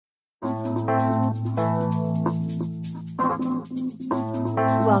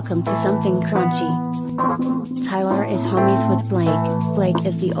Welcome to Something Crunchy. Tyler is homies with Blake. Blake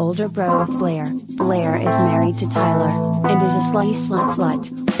is the older bro of Blair. Blair is married to Tyler and is a slutty slut.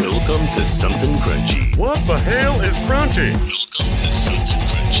 Welcome to Something Crunchy. What the hell is crunchy? Welcome to Something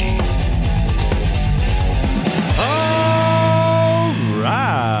Crunchy. All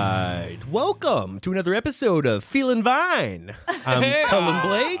right. Welcome to another episode of Feelin' Vine. I'm Cullen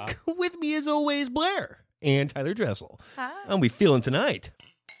Blake. With me as always, Blair and Tyler Dressel. Hi. How we feeling tonight?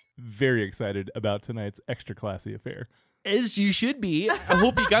 Very excited about tonight's extra classy affair. As you should be. I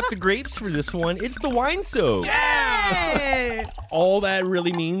hope you got the grapes for this one. It's the wine soap. Yay! All that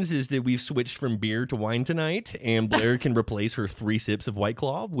really means is that we've switched from beer to wine tonight, and Blair can replace her 3 sips of White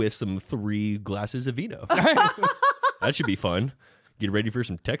Claw with some 3 glasses of vino. That should be fun. Get ready for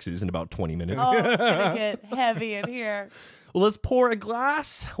some Texas in about 20 minutes. Oh, it's gonna get heavy in here. Well, let's pour a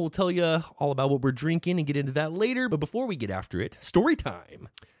glass. We'll tell you all about what we're drinking and get into that later. But before we get after it, story time.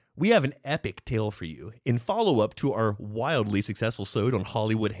 We have an epic tale for you in follow-up to our wildly successful sode on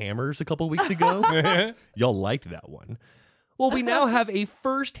Hollywood hammers a couple weeks ago. Y'all liked that one. Well, we now have a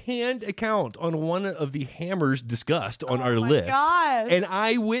first-hand account on one of the hammers discussed on our list. Gosh. An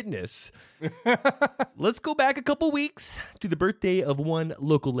eyewitness. Let's go back a couple weeks to the birthday of one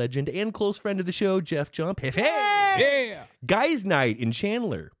local legend and close friend of the show, Jeff Jump. Hey! Yeah. Guys' night in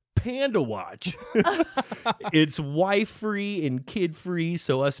Chandler. Panda watch. It's wife-free and kid-free,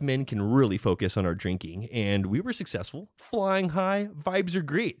 so us men can really focus on our drinking. And we were successful. Flying high. Vibes are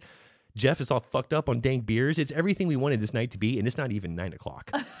great. Jeff is all fucked up on dank beers. It's everything we wanted this night to be, and it's not even 9 o'clock.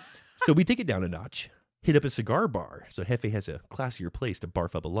 So we take it down a notch. Hit up a cigar bar, so Hefe has a classier place to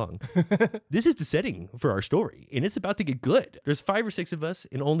barf up a lung. This is the setting for our story, and it's about to get good. There's 5 or 6 of us,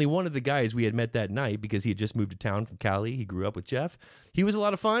 and only one of the guys we had met that night because he had just moved to town from Cali. He grew up with Jeff. He was a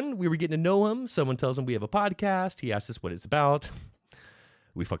lot of fun. We were getting to know him. Someone tells him we have a podcast. He asks us what it's about.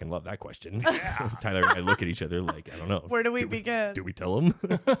 We fucking love that question. Yeah. Tyler and I look at each other like, I don't know. Where do we begin? Do we tell him?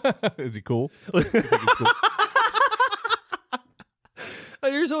 Is he cool?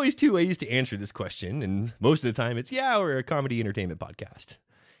 There's always 2 ways to answer this question, and most of the time it's, yeah, we're a comedy entertainment podcast.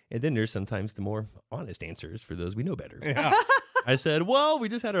 And then there's sometimes the more honest answers for those we know better. Yeah. I said, well, we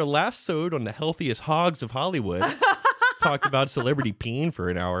just had our last sode on the healthiest hogs of Hollywood. Talked about celebrity peeing for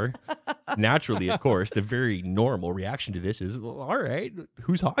an hour. Naturally, of course, the very normal reaction to this is, well, all right,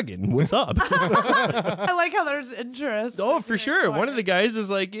 who's hogging? What's up? I like how there's interest. Oh, for sure. One of the guys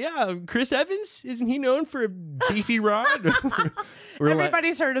was like, yeah, Chris Evans, isn't he known for a beefy rod?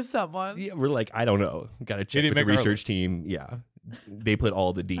 Everybody's heard of someone. Yeah, we're like, I don't know. Got to check with the research team. Yeah, they put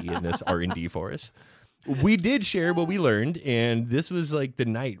all the D in this R&D for us. We did share what we learned, and this was like the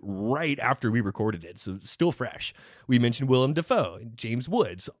night right after we recorded it, so it's still fresh. We mentioned Willem Dafoe, James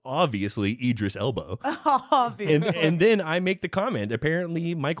Woods, obviously Idris Elba. Obviously. And then I make the comment,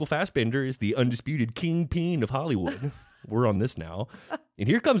 apparently Michael Fassbender is the undisputed kingpin of Hollywood. We're on this now. And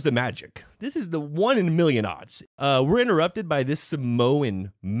here comes the magic. This is the 1 in a million odds. We're interrupted by this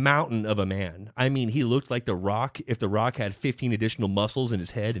Samoan mountain of a man. I mean, he looked like The Rock if The Rock had 15 additional muscles in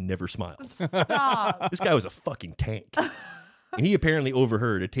his head and never smiled. Stop. This guy was a fucking tank. And he apparently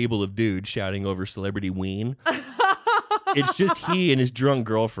overheard a table of dudes shouting over celebrity ween. It's just he and his drunk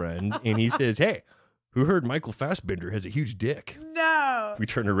girlfriend. And he says, hey, who heard Michael Fassbender has a huge dick? No. We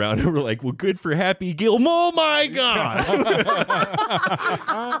turn around and we're like, well, good for Happy Gilmore. Oh, my God.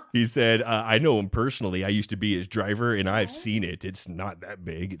 He said, I know him personally. I used to be his driver, and I've seen it. It's not that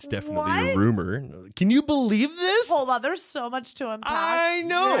big. It's definitely a rumor. Can you believe this? Hold on. There's so much to unpack. I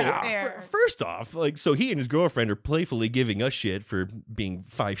know. Right there. First off, like, so he and his girlfriend are playfully giving us shit for being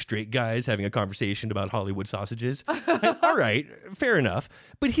 5 straight guys having a conversation about Hollywood sausages. All right, fair enough.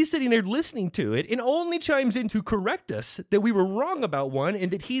 But he's sitting there listening to it and only chimes in to correct us that we were wrong about one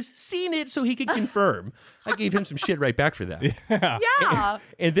and that he's seen it so he could confirm. I gave him some shit right back for that. Yeah.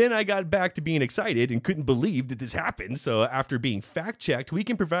 And then I got back to being excited and couldn't believe that this happened. So after being fact-checked, we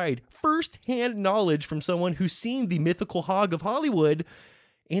can provide first-hand knowledge from someone who's seen the mythical hog of Hollywood,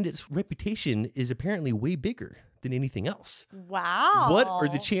 and its reputation is apparently way bigger than anything else. Wow. What are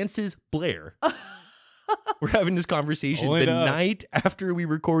the chances, Blair? We're having this conversation Hold the up. night after we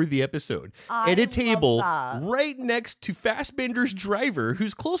record the episode at a table right next to Fassbender's driver,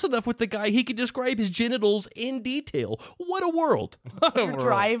 who's close enough with the guy he could describe his genitals in detail. What a world. Your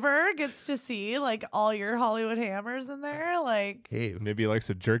driver gets to see like all your Hollywood hammers in there. Like, Hey, Maybe he likes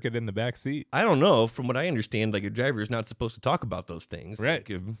to jerk it in the back seat. I don't know. From what I understand, like a driver is not supposed to talk about those things. Right.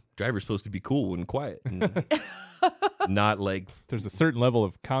 Like, a driver's supposed to be cool and quiet and not like, There's a certain level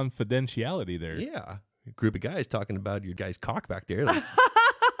of confidentiality there. yeah, a group of guys talking about your guy's cock back there. Like,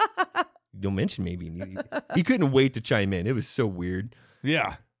 don't mention maybe. He couldn't wait to chime in. It was so weird.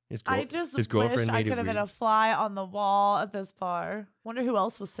 Yeah. I just his wish girlfriend I made it could have been weird. a fly on the wall at this bar. Wonder who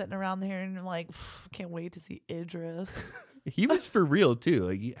else was sitting around here and like, can't wait to see Idris. He was for real too.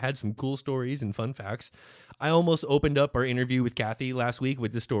 Like, he had some cool stories and fun facts. I almost opened up our interview with Kathy last week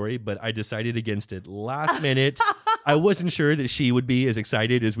with the story, but I decided against it last minute. I wasn't sure that she would be as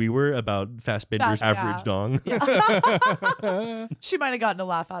excited as we were about Fassbender's average dong. Yeah. She might have gotten a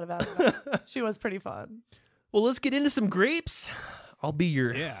laugh out of it. She was pretty fun. Well, let's get into some grapes. I'll be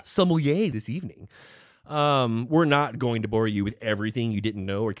your Yeah. sommelier this evening. We're not going to bore you with everything you didn't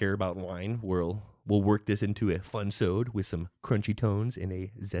know or care about in wine. We'll work this into a fun sode with some crunchy tones and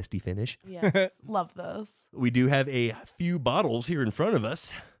a zesty finish. Yes, love this. We do have a few bottles here in front of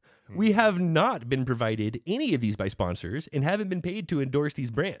us. We have not been provided any of these by sponsors and haven't been paid to endorse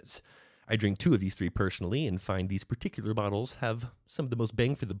these brands. I drink 2 of these 3 personally and find these particular bottles have some of the most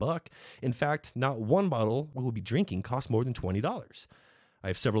bang for the buck. In fact, not one bottle we will be drinking costs more than $20. I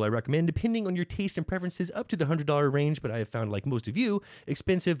have several I recommend depending on your taste and preferences up to the $100 range, but I have found, like most of you,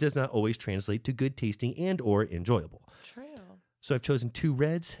 expensive does not always translate to good tasting and or enjoyable. True. So I've chosen 2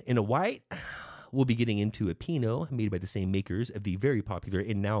 reds and a white. We'll be getting into a Pinot made by the same makers of the very popular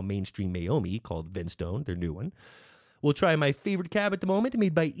and now mainstream Mayomi called Venstone, their new one. We'll try my favorite cab at the moment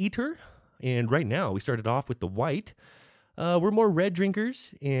made by Eater. And right now we started off with the white. We're more red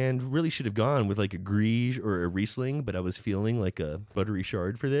drinkers and really should have gone with like a Grige or a Riesling, but I was feeling like a buttery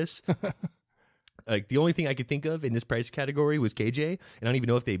shard for this. Like the only thing I could think of in this price category was KJ, and I don't even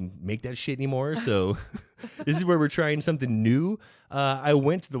know if they make that shit anymore. So this is where we're trying something new. I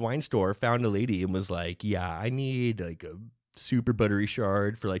went to the wine store, found a lady, and was like, "Yeah, I need like a super buttery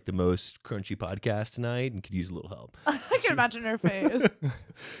shard for like the most crunchy podcast tonight, and could use a little help." I can imagine her face.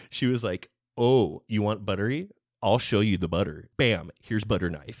 She was like, "Oh, you want buttery? I'll show you the butter. Bam, here's butter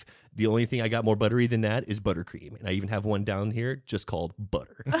knife. The only thing I got more buttery than that is buttercream. And I even have one down here just called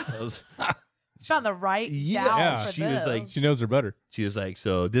butter." Found the right Yeah, gal for she was this. like- She knows her butter. She was like,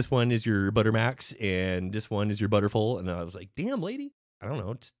 "So this one is your butter max and this one is your butterfull." And I was like, "Damn, lady. I don't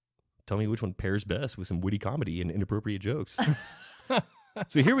know. Just tell me which one pairs best with some witty comedy and inappropriate jokes."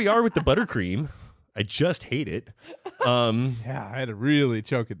 So here we are with the buttercream. I just hate it. Yeah, I had to really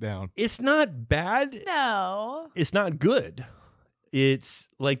choke it down. It's not bad. No. It's not good. It's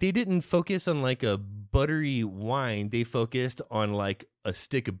like they didn't focus on like a buttery wine. They focused on like a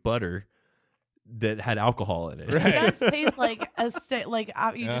stick of butter that had alcohol in it. Right. It does taste like a stick. Like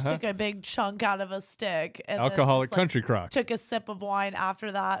you just Uh-huh. took a big chunk out of a stick and then Alcoholic just, like, country crock. took a sip of wine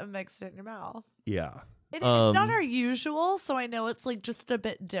after that and mixed it in your mouth. Yeah. It's not our usual, so I know it's like just a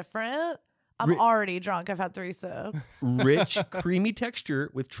bit different. I'm Ri- already drunk. I've had 3 sips. Rich, creamy texture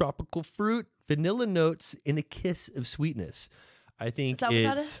with tropical fruit, vanilla notes, and a kiss of sweetness. I think that what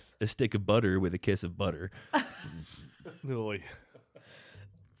that it's is? a stick of butter with a kiss of butter. Lily.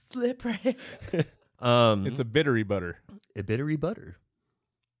 Slippery. It's a bittery butter. a bittery butter.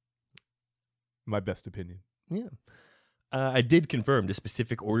 My best opinion. Yeah. I did confirm the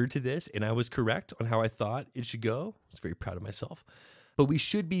specific order to this, and I was correct on how I thought it should go. I was very proud of myself. But we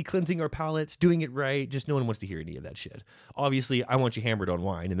should be cleansing our palates, doing it right. Just no one wants to hear any of that shit. Obviously, I want you hammered on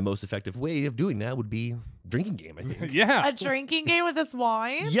wine, and the most effective way of doing that would be drinking game, I think. Yeah. A drinking game with this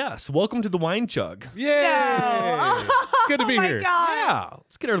wine? Yes, welcome to the wine chug. Yay! No. Good to be Oh my here. God. Yeah,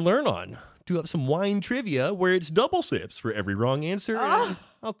 let's get our learn on. Do up some wine trivia where it's double sips for every wrong answer. And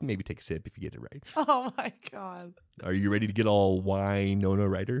I'll maybe take a sip if you get it right. Oh my God. Are you ready to get all wine no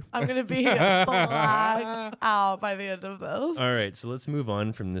writer? I'm going to be blacked out by the end of this. All right, so let's move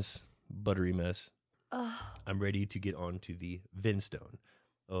on from this buttery mess. Ugh. I'm ready to get on to the Venstone.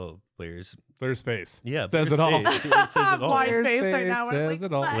 Oh, Blair's. Blair's face. Yeah, Says Blair's it all. face. It says it all. Wine Blair's face right face now. We're says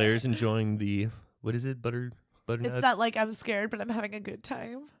like, it all. "What?" Blair's enjoying the, what is it, butter It's nuts? that like I'm scared, but I'm having a good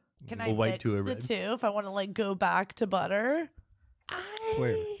time. Can I A white mix to a the red. two if I want to like go back to butter?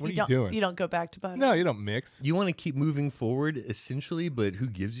 Blair, what are you don't, doing? You don't go back to butter. No, you don't mix. You want to keep moving forward, essentially, but who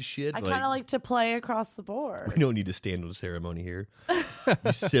gives a shit? I kind of like to play across the board. We don't need to stand on the ceremony here.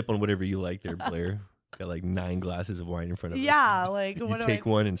 You sip on whatever you like there, Blair. Got like 9 glasses of wine in front of us. Yeah, like You what do take I?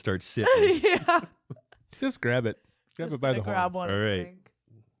 one and start sipping. Yeah, Just grab it. Grab Just it by the gonna grab horns. one. All and right. drink.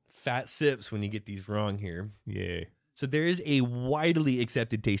 Fat sips when you get these wrong here. Yeah. So there is a widely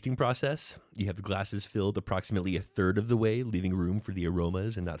accepted tasting process. You have the glasses filled approximately a third of the way, leaving room for the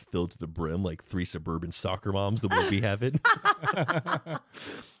aromas and not filled to the brim like 3 suburban soccer moms the way we have it.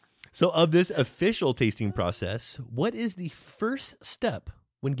 So of this official tasting process, what is the first step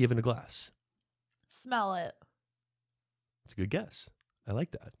when given a glass? Smell it. It's a good guess. I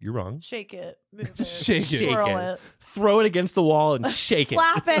like that. You're wrong. Shake it. Move it. Shake it. Swirl it. it. Throw it against the wall and shake it.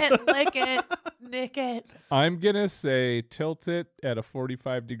 Slap it. Lick it. Nick it. I'm going to say tilt it at a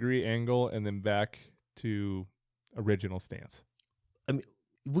 45-degree angle and then back to original stance. I mean,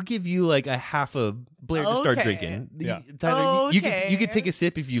 we'll give you like a half a Blair to start Okay. drinking. Yeah. Tyler, you Okay. could take a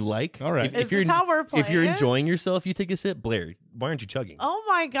sip if you like. All right. Is this how we're if you're playing? enjoying yourself, you take a sip. Blair, why aren't you chugging? Oh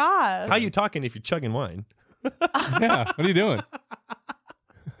my god. How you talking if you're chugging wine? Yeah. What are you doing?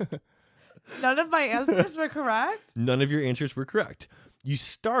 None of my answers were correct. None of your answers were correct. You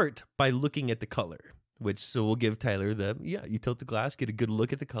start by looking at the color, so we'll give Tyler you tilt the glass, get a good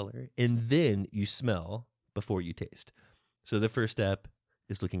look at the color, and then you smell before you taste. So the first step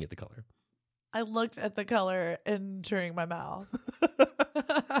is looking at the color. I looked at the color entering my mouth.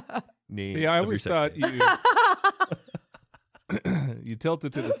 Name Yeah, I of your always sex thought change. you tilt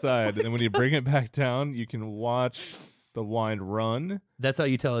it to the side, and then when you bring it back down, you can watch the wine run. That's how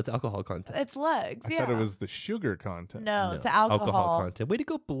you tell it's alcohol content. It's legs. I yeah. thought it was the sugar content. No, it's the alcohol. content. Way to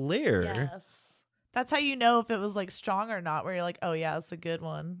go, Blair. Yes. That's how you know if it was like strong or not, where you're like, oh yeah, it's a good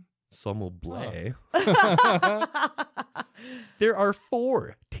one. Sommel Blair. There are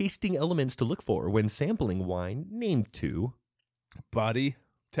 4 tasting elements to look for when sampling wine. Name 2. Body,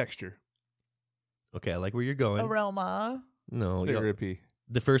 texture, Okay, I like where you're going. Aroma. No, therapy.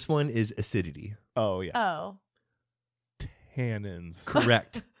 the first one is acidity. Oh, yeah. Oh. Tannins,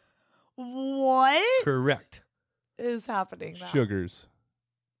 Correct. What Correct. is happening now? sugars.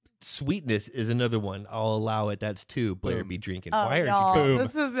 Sweetness is another one. I'll allow it. That's 2. Blair Boom. be drinking. Oh, Why aren't y'all, you Boom.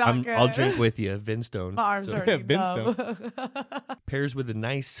 this is not good. I'll drink with you, Vinstone. My arms So- are Yeah, already numb. Pairs with a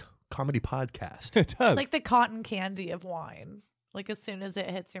nice comedy podcast. It does. Like the cotton candy of wine. Like as soon as it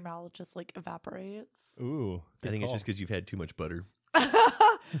hits your mouth, it just like evaporates. Ooh. I think it's just because you've had too much butter.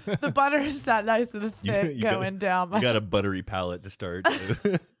 The butter is that nice and You- thick you gotta- going down my You got a buttery palate to start.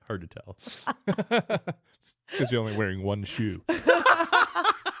 Hard to tell. because you're only wearing one shoe.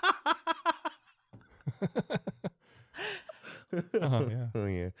 Yeah. Oh,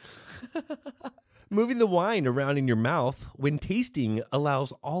 yeah. Moving the wine around in your mouth when tasting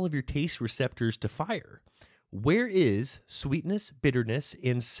allows all of your taste receptors to fire. Where is sweetness, bitterness,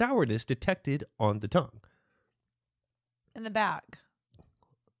 and sourness detected on the tongue? in the back.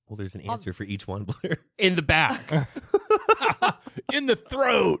 Well, there's an answer for each one, Blair. In the back. In the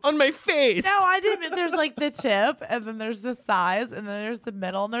throat. On my face. No, I didn't. There's like the tip, and then there's the sides, and then there's the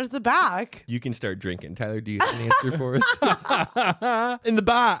middle, and there's the back. You can start drinking. Tyler, do you have an answer for us? In the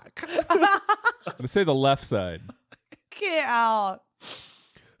back. I'm gonna say the left side. Get out.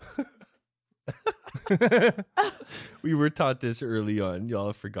 We were taught this early on. Y'all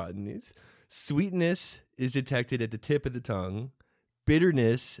have forgotten these. Sweetness is detected at the tip of the tongue,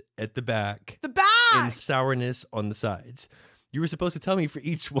 bitterness at the back, The back. and sourness on the sides. You were supposed to tell me for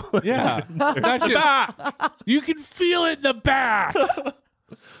each one. Yeah. The Not just- back. You can feel it in the back.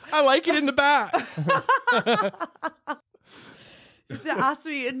 I like it in the back. You have to ask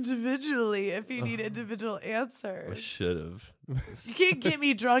me individually if you need individual I answers. should have. You can't get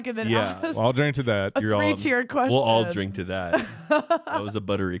me drunk and then Yeah. ask Well, I'll drink to that. a You're all- three-tiered question. We'll all drink to that. That was a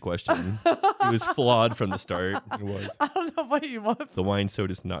buttery question. It was flawed from the start. It was. I don't know what you want. The wine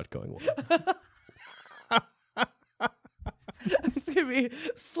soda's not going well. It's gonna be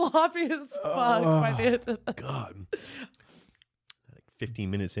sloppy as fuck by the end of the God. Like 15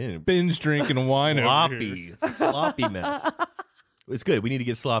 minutes in. Binge drinking wine over here. Sloppy mess. It's good. We need to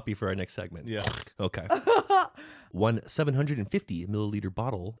get sloppy for our next segment. Yeah. Okay. One 750 milliliter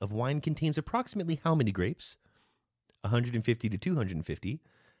bottle of wine contains approximately how many grapes? 150 to 250,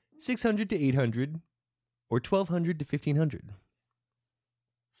 600 to 800, or 1200 to 1500?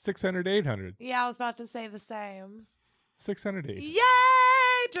 600, 800. Yeah, I was about to say the same. 600, 800. Yay!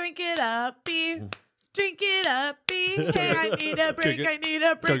 Drink it up, B. Drink it up, B. Hey, I need a break. Drink it. I need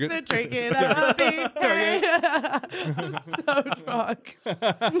a break. Chug So it. drink it up, B. Hey. I'm so drunk.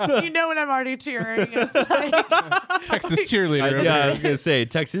 You know when I'm already cheering. It's like, Texas cheerleader. over Yeah, I here. was going to say,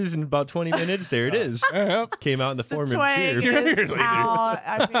 Texas in about 20 minutes. There it is. Yep. Came out in the form of twang cheer. is out.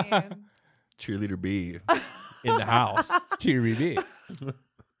 I mean, Cheerleader B in the house. Cheery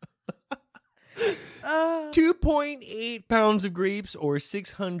 2.8 pounds of grapes or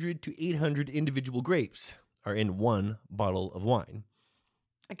 600 to 800 individual grapes are in one bottle of wine.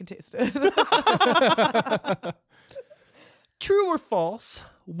 I can taste it. True or false,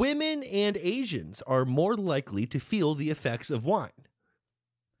 women and Asians are more likely to feel the effects of wine.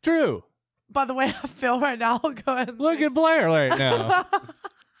 True. By the way I feel right now, I'll go ahead and Look say- at Blair right now.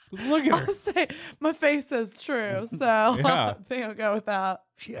 Look at her. I'll say my face says true, so Yeah. I think I'll go with that.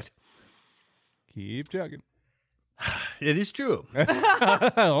 Shit. Keep chugging. It is true.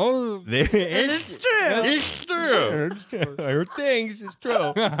 Oh, It's true. It's true. I heard things. It's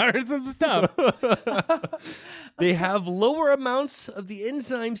true. I heard some stuff. They have lower amounts of the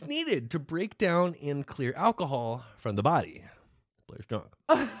enzymes needed to break down and clear alcohol from the body. Blair's drunk.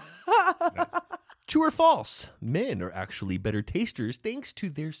 True or false? Men are actually better tasters thanks to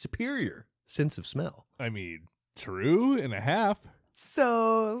their superior sense of smell. I mean, true and a half.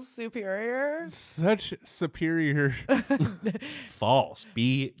 So superior. Such superior. False.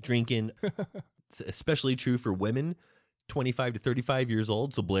 Be drinking. It's especially true for women 25 to 35 years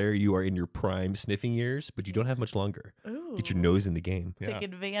old. So, Blair, you are in your prime sniffing years, but you don't have much longer. Ooh. Get your nose in the game. Yeah. Take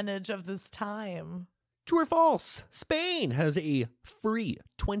advantage of this time. True or false? Spain has a free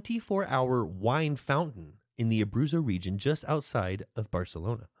 24-hour wine fountain in the Abruzzo region just outside of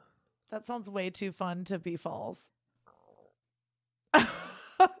Barcelona. That sounds way too fun to be false.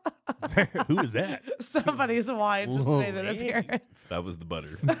 Who is that? Somebody's wine just made an appearance. That was the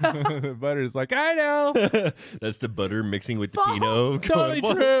butter. Butter's like, I know. That's the butter mixing with the False. Pinot. Totally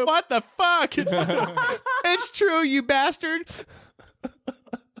What- true. What the fuck? It's true, you bastard.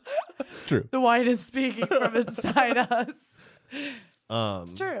 It's true. The wine is speaking from inside us.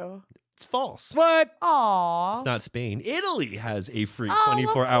 It's true. It's false. What? Aww. It's not Spain. Italy has a free Oh, of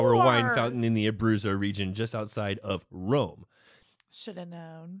 24-hour wine course. fountain in the Abruzzo region just outside of Rome. Should have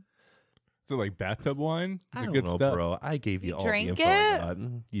known. Is it like bathtub wine? I The don't good know, stuff. bro. I gave you You all the drank info I it? got.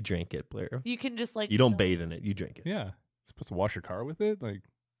 You drank it, Blair. You can just like. You don't bathe in it. You drink it. Yeah. Supposed to wash your car with it? Like,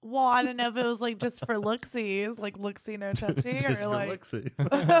 Well, I don't know if it was like just for looksies, like looksy no touchy, Just or for like looks-y.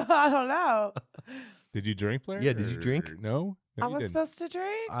 I don't know. did you drink, Blair? Yeah, did you Or- drink? No? No, I you was didn't. supposed to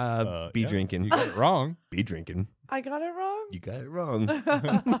drink. Be Yeah, drinking. You got it wrong. Be drinking. I got it wrong. You got it wrong.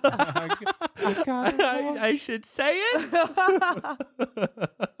 I got it wrong. I should say it.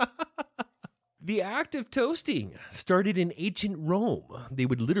 The act of toasting started in ancient Rome. They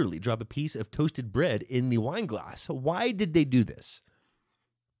would literally drop a piece of toasted bread in the wine glass. Why did they do this?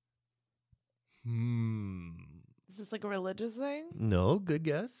 Is this like a religious thing? No, good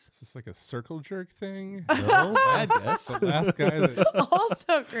guess. Is this like a circle jerk thing? No, bad guess. The last guy that...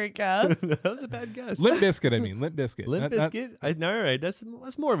 Also, great guess. That was a bad guess. Limp Biscuit, I mean. Limp Biscuit. Limp Not- biscuit? All right, that's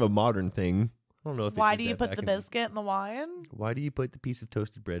more of a modern thing. I don't know if they Why did do you that put back the in- biscuit in the wine? Why do you put the piece of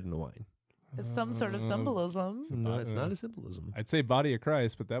toasted bread in the wine? It's some sort of symbolism. No, it's not a symbolism. I'd say Body of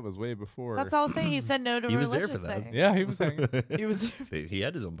Christ, but that was way before. That's all I was saying. He said no to He was religious there for that. thing. Yeah, he was hanging. He was. He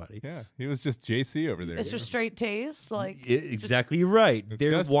had his own body. Yeah, he was just JC over there. It's just straight taste, like Exactly right.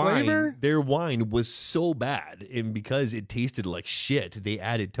 Their just flavor? wine was so bad, and because it tasted like shit, they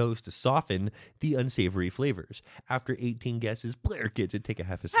added toast to soften the unsavory flavors. After 18 guesses, Blair gets it. Take a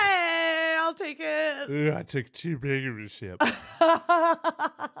half a sip. Hey, I'll take it. Ugh, I took too big of a ship.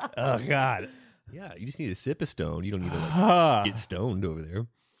 Oh, God. Yeah, you just need a sip of stone. You don't need to Ah, get stoned over there.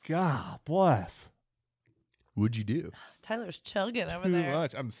 God bless. What'd you do? Tyler's chugging over Too there.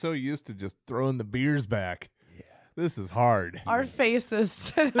 much. I'm so used to just throwing the beers back. Yeah. This is hard. Our faces.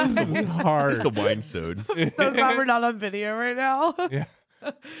 This is hard. It's the wine sode. So glad we're not on video right now. Yeah.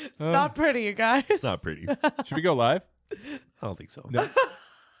 It's not pretty, you guys. It's not pretty. Should we go live? I don't think so. No.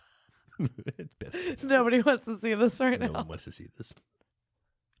 It's best. Nobody wants to see this right No now. one wants to see this.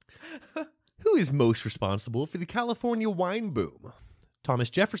 Who is most responsible for the California wine boom? Thomas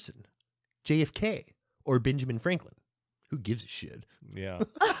Jefferson, JFK, or Benjamin Franklin? Who gives a shit? Yeah,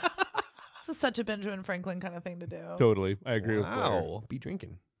 This is such a Benjamin Franklin kind of thing to do. totally. I agree with Blair. Wow, be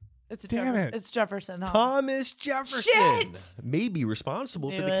drinking. It's Damn it. It's Jefferson, huh? Thomas Jefferson Shit! may be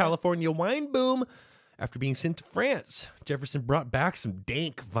responsible for Knew the it. California wine boom. After being sent to France, Jefferson brought back some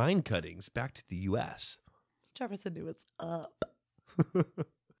dank vine cuttings back to the U.S. Jefferson knew what's up.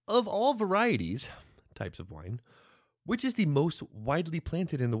 Of all varieties, types of wine, which is the most widely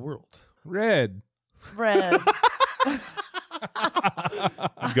planted in the world? Red. Red.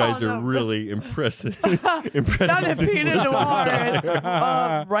 You guys are really impressive. Not a Pinot Noir.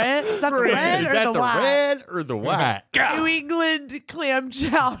 It's, red. Is that the red Is or that the the white? red or the white? New England clam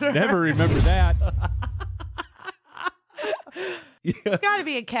chowder. Never remember that. Yeah. Gotta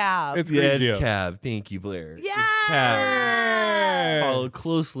be a cab. It's Yes, Grigio. Cab. Thank you, Blair. yeah. Hey. Followed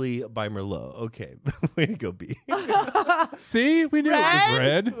closely by Merlot. Okay. Way to go, B. See, we knew it was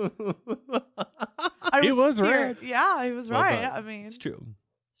red. It was scared. red. Yeah, he was Well right. done. I mean, It's true.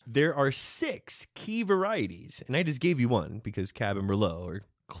 There are 6 key varieties, and I just gave you one because Cab and Merlot are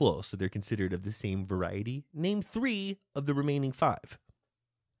close, so they're considered of the same variety. Name 3 of the remaining 5.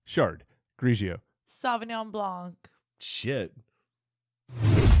 Chard. Grigio. Sauvignon Blanc. Shit.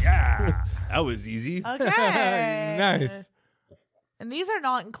 Yeah. That was easy. Okay. Nice. And these are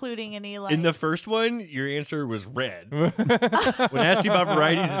not including any like. In the first one, your answer was red. When I asked you about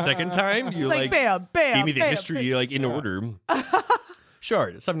varieties the second time, you like bam, bam, gave me the bam, history bam. like in order.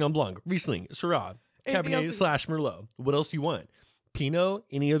 Chard, Sauvignon Blanc, Riesling, Syrah, Anything Cabernet else? slash Merlot. What else you want? Pinot?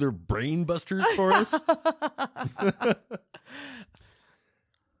 Any other brain busters for us?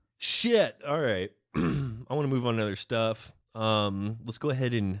 Shit. All right. I want to move on to other stuff. Let's go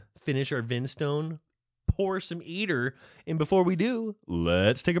ahead and finish our Vinstone, pour some Eater, and before we do,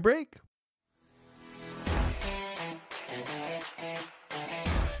 let's take a break.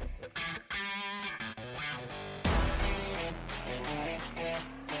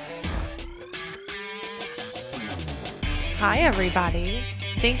 Hi, everybody.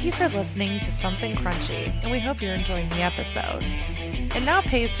 Thank you for listening to Something Crunchy, and we hope you're enjoying the episode. It now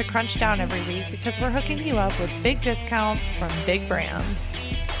pays to crunch down every week because we're hooking you up with big discounts from big brands.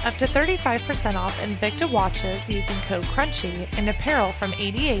 Up to 35% off Invicta watches using code CRUNCHY and apparel from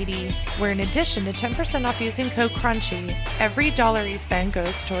 8080, where in addition to 10% off using code CRUNCHY, every dollar you spend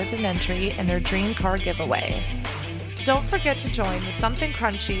goes towards an entry in their dream car giveaway. Don't forget to join the Something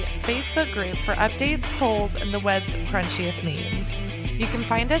Crunchy Facebook group for updates, polls, and the web's crunchiest memes. You can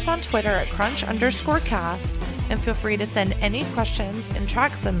find us on Twitter at crunch_cast, and feel free to send any questions and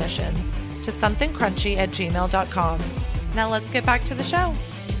track submissions to somethingcrunchy@gmail.com. Now let's get back to the show.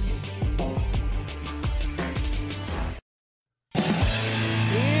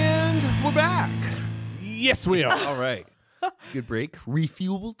 And we're back. Yes, we are. All right. Good break.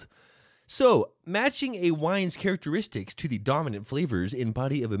 Refueled. So, matching a wine's characteristics to the dominant flavors in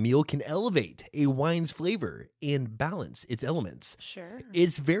body of a meal can elevate a wine's flavor and balance its elements. Sure.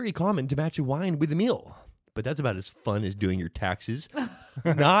 It's very common to match a wine with a meal, but that's about as fun as doing your taxes.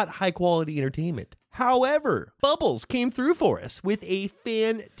 Not high-quality entertainment. However, Bubbles came through for us with a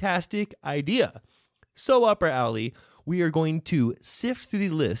fantastic idea. So up our alley, we are going to sift through the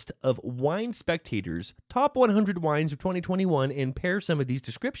list of Wine Spectator's top 100 wines of 2021 and pair some of these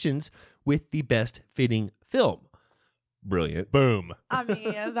descriptions with the best fitting film. Brilliant. Boom. I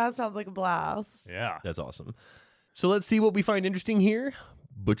mean, that sounds like a blast. Yeah. That's awesome. So let's see what we find interesting here,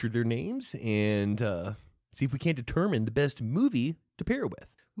 butcher their names, and see if we can't determine the best movie to pair with.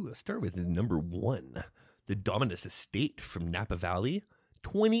 Ooh, let's start with number 1, The Dominus Estate from Napa Valley.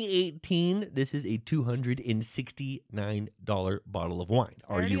 2018, this is a $269 bottle of wine.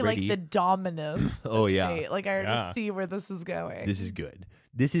 I Are already you ready? like the dominant. Oh, yeah. state. Like, I already Yeah. see where this is going. This is good.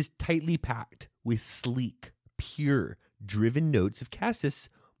 This is tightly packed with sleek, pure, driven notes of cassis,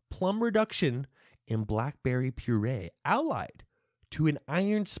 plum reduction, and blackberry puree, allied to an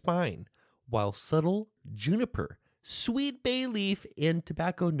iron spine, while subtle juniper, sweet bay leaf, and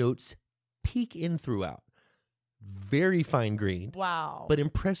tobacco notes peek in throughout. Very fine grained, Wow. but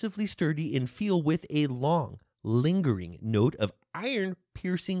impressively sturdy in feel with a long, lingering note of iron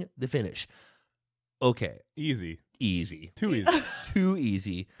piercing the finish. Okay, Easy. easy. Too easy. Too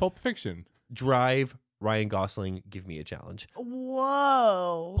easy. Pulp Fiction. Drive, Ryan Gosling, give me a challenge.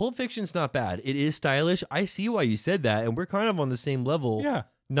 Whoa. Pulp Fiction's not bad. It is stylish. I see why you said that, and we're kind of on the same level. Yeah.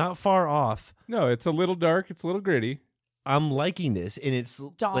 Not far off. No, it's a little dark. It's a little gritty. I'm liking this, and it's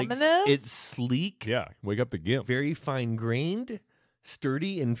like, Dominus? it's sleek, Yeah. Wake up the gimp. very fine grained,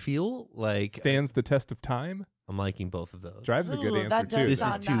 sturdy, and feel like Stands the test of time. I'm liking both of those. Drive's a good Ooh, answer, that too. does This is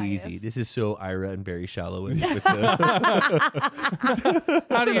sound too nice. easy. This is so Ira and very shallow with the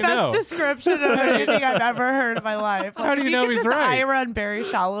How do you Best know? description of anything I've ever heard in my life. Like, How do if you know could he's just right? Ira and Barry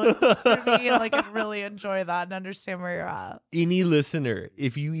Shallow for me, like, I'd really enjoy that and understand where you're at. Any listener,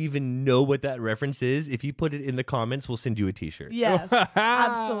 if you even know what that reference is, if you put it in the comments, we'll send you a t-shirt. Yes,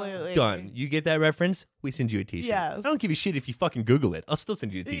 absolutely. Done. You get that reference? We send you a t-shirt. Yes. I don't give a shit if you fucking Google it. I'll still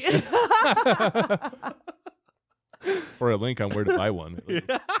send you a t-shirt. Or a link on where to buy one. at least.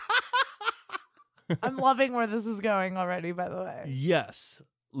 I'm loving where this is going already, by the way. Yes.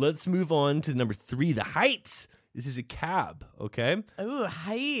 Let's move on to number 3, The Heights. This is a cab, okay? Ooh,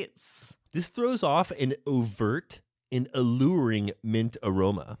 heights. This throws off an overt and alluring mint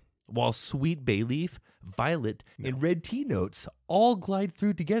aroma, while sweet bay leaf, violet, and red tea notes all glide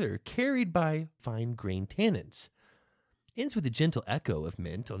through together, carried by fine-grained tannins. Ends with a gentle echo of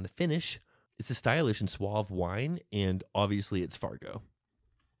mint on the finish. It's a stylish and suave wine, and obviously it's Fargo.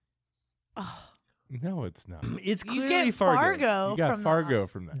 No, it's not. It's You clearly get Fargo. Fargo You got from Fargo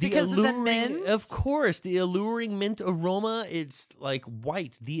from that. The Because of the alluring, mint? of course, the alluring mint aroma. It's like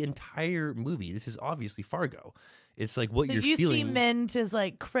white the entire movie. This is obviously Fargo. It's like what So you're you feeling. see mint is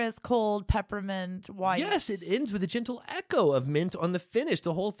like crisp, cold, peppermint, white. Yes, it ends with a gentle echo of mint on the finish.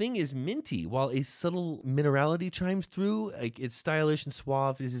 The whole thing is minty, while a subtle minerality chimes through. Like it's stylish and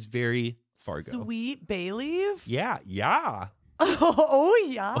suave. This is very Fargo. Sweet bay leaf. Yeah, yeah. Oh,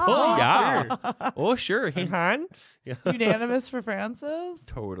 yeah. Oh, yeah. Oh, sure. Hey, Han. Yeah. Unanimous for Francis?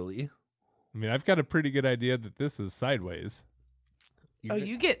 Totally. I mean, I've got a pretty good idea that this is sideways. Oh,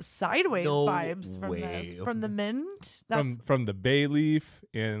 you get sideways No vibes from way. this. From the mint? That's From the bay leaf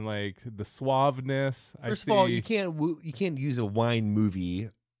and like the suaveness. First of all, you can't use a wine movie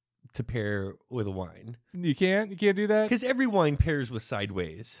to pair with a wine You can't do that. because every wine pairs with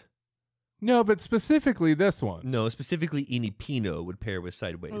Sideways. No, but specifically this one. No, specifically Ini Pinot would pair with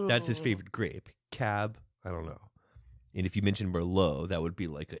Sideways. That's his Ooh. favorite grape. Cab, I don't know. And if you mention Merlot, that would be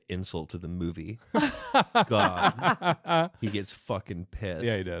like an insult to the movie. God, he gets fucking pissed.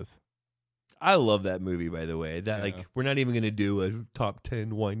 Yeah, he does. I love that movie, by the way. That Yeah. like we're not even gonna do a top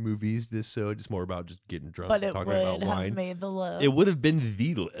 10 wine movies this so it's more about just getting drunk but and it talking would about have wine. made the list. It would have been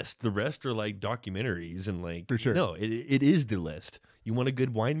the list. The rest are like documentaries and like For sure. No, it is the list. You want a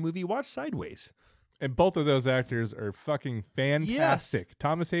good wine movie? Watch Sideways. And both of those actors are fucking fantastic.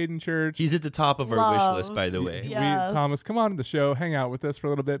 Thomas Hayden Church. He's at the top of our wish list, Love. by the way. Yes. Thomas, come on to the show. Hang out with us for a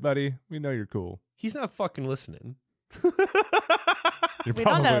little bit, buddy. We know you're cool. He's not fucking listening. You're we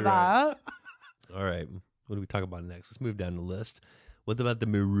don't know probably right. that. All right. What do we talk about next? Let's move down the list. What about the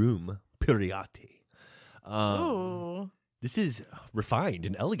Mirum Piriati? Ooh. This is refined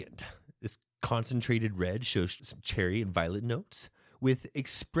and elegant. This concentrated red shows some cherry and violet notes with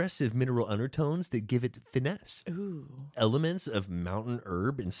expressive mineral undertones that give it finesse. Ooh. Elements of mountain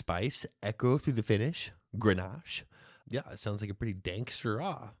herb and spice echo through the finish. Grenache. Yeah, it sounds like a pretty dank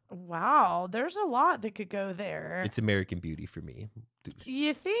Syrah. Wow. There's a lot that could go there. It's American Beauty for me.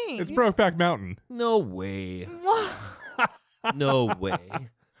 You think? It's Brokeback Mountain. No way. No way.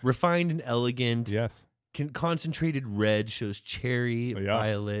 Refined and elegant. Yes. Concentrated red shows cherry, Yeah.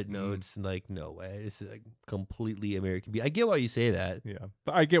 violet notes. Like, no way. This is like completely American Beauty. I get why you say that. Yeah.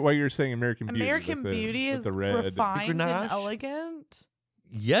 But I get why you're saying American Beauty. American with the, Beauty with is the red. refined and Grenache? elegant.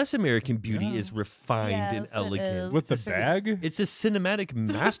 Yes, American Beauty Yeah. is refined Yes, and it elegant. is. With the It's a- bag? It's a cinematic The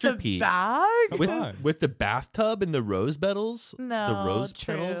masterpiece. bag? with Come on. with the bathtub and the rose petals. No, the rose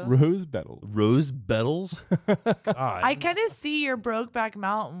true. petals. Rose Betel. Rose petals. God. I kind of see your Brokeback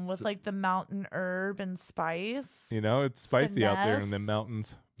Mountain with like the mountain herb and spice. You know, it's spicy out there in the Finesse.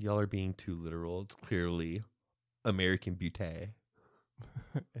 mountains. Y'all are being too literal. It's clearly American Beauty.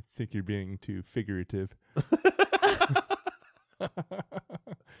 I think you're being too figurative.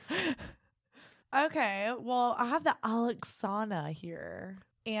 Okay, well, I have the Alexana here.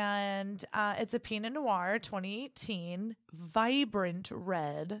 And it's a Pinot Noir 2018, vibrant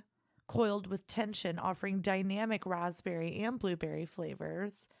red, coiled with tension, offering dynamic raspberry and blueberry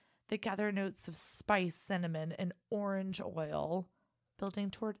flavors that gather notes of spice, cinnamon, and orange oil, building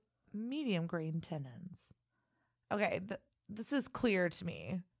toward medium grain tannins. Okay, this is clear to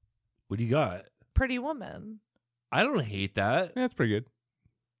me. What do you got? Pretty Woman. I don't hate that. Yeah, that's pretty good.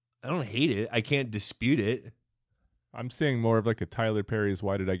 I don't hate it. I can't dispute it. I'm seeing more of like a Tyler Perry's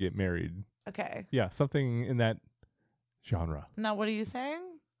Why Did I Get Married? Okay. Yeah, something in that genre. Now, what are you saying?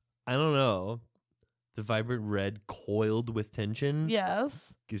 I don't know. The vibrant red coiled with tension Yes.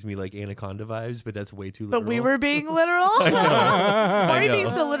 gives me like anaconda vibes, but that's way too literal. But we were being literal? I know. Why are I you know. being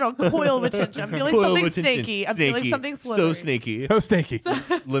so literal? Coil with tension. I'm feeling Coil something with tension. snaky. I'm feeling Snaky. something So slippery. snaky. So snaky.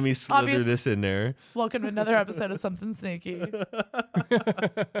 Let me slither Obvious- this in there. Welcome to another episode of Something Snaky.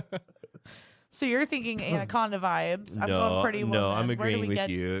 So you're thinking anaconda vibes. I'm going Pretty Woman. No, I'm Where do agreeing we with get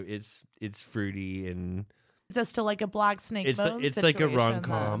you. It's fruity and just to like a black snake it's bone it's like a situation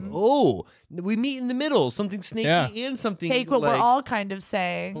rom-com. then. Oh, we meet in the middle. Something snaky Yeah. and something Take what like, we're all kind of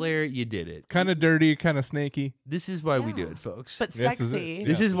saying, Blair, you did it. Kind of dirty, kind of snaky. This is why we do Yeah. it, folks. but This is it. sexy.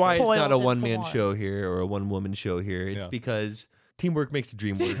 This Yeah, is for why it's Coiled not a into one-man one. show here or a one-woman show here. It's Yeah. because teamwork makes the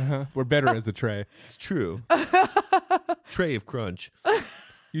dream work. We're better as a tray. It's true. Tray of crunch.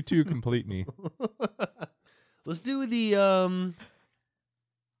 You two complete me. Let's do the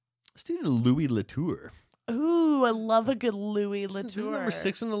Louis Latour. Ooh, I love a good Louis This is Latour. number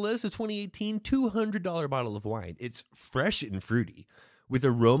 6 on the list of 2018 $200 bottle of wine. It's fresh and fruity with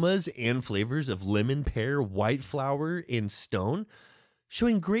aromas and flavors of lemon, pear, white flower, and stone,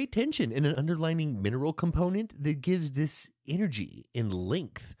 showing great tension and an underlining mineral component that gives this energy and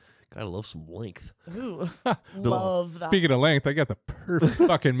length. Gotta love some length. Ooh, love that. Speaking of length, I got the perfect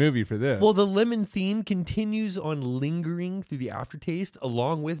fucking movie for this. Well, the lemon theme continues on lingering through the aftertaste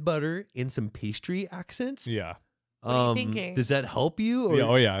along with butter and some pastry accents. yeah. What are you thinking? Does that help you? Or Yeah.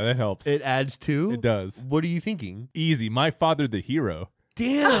 Oh, yeah, that helps. It adds to? It does. What are you thinking? Easy. My Father the Hero.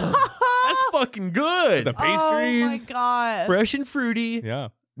 Damn. That's fucking good. The Oh my pastries. god. Fresh and fruity. Yeah.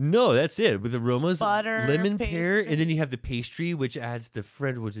 No, that's it. With aromas, Butter, lemon, pear, pastry. and then you have the pastry, which adds the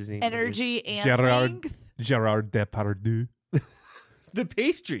friend. What's his name? Energy and Gerard length. Gerard Depardieu. the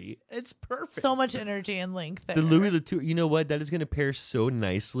pastry. It's perfect. So much energy and length there. The Louis Latour. You know what? That is going to pair so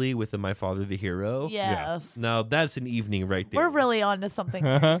nicely with the My Father the Hero. Yes. Now that's an evening right there. We're really on to something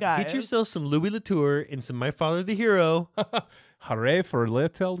here, guys. Get yourself some Louis Latour and some My Father the Hero. Hooray for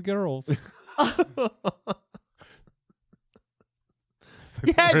little girls.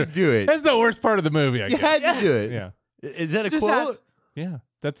 You had to do it. That's the worst part of the movie, I You guess. had to do it. Yeah. Is that a Just quote? Yeah.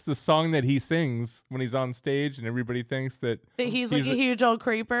 That's the song that he sings when he's on stage and everybody thinks that That he's like a huge old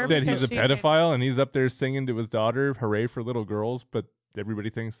creeper. that he's because a she- pedophile and he's up there singing to his daughter, hooray for little girls, but everybody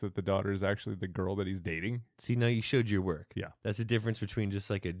thinks that the daughter is actually the girl that he's dating. See, now you showed your work. Yeah. That's the difference between just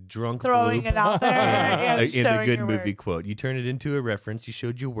like a drunk Throwing bloop it out there and and a showing good your movie work. quote. You turn it into a reference. You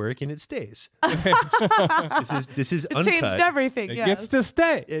showed your work, and it stays. This is It uncut. changed everything. It Yes. gets to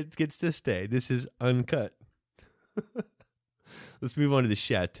stay. It gets to stay. This is uncut. Let's move on to the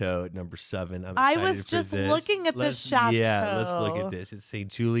chateau at number 7. I excited was for just this. looking at the Yeah, let's look chateau. at this. It's St.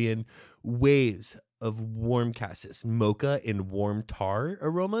 Julian. Waves of warm cassis, mocha, and warm tar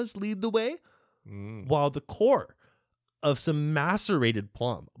aromas lead the way, while the core of some macerated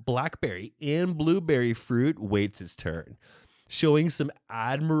plum, blackberry, and blueberry fruit waits its turn, showing some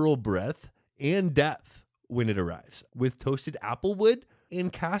admirable breadth and depth when it arrives, with toasted applewood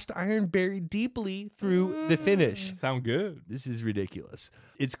and cast iron buried deeply through the finish. Sound good. This is ridiculous.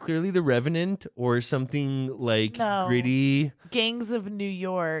 It's clearly the Revenant or something like No. gritty. Gangs of New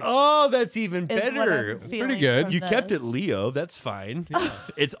York. Oh, that's even is what I'm better. feeling good. from You kept it this. Leo. That's fine.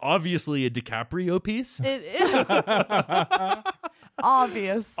 It's obviously a DiCaprio piece.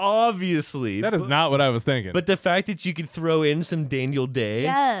 Obvious. Obviously. That is not what I was thinking. But the fact that you could throw in some Daniel Day.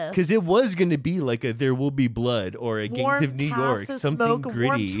 Yes. Because it was going to be like a There Will Be Blood or a Warm Gangs of New York. cassis Something smoke,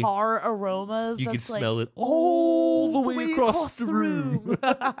 gritty. Warm tar aromas. You could that's like, smell it all the way across the room.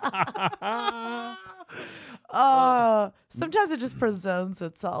 Sometimes it just presents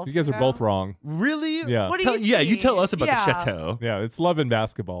itself. you guys are both wrong. Really? Yeah. What do you Yeah, you see? tell us about Yeah. the chateau. Yeah, it's love and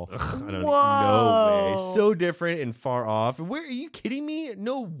basketball. I don't No Whoa. way. So different and far off. Where are you kidding me?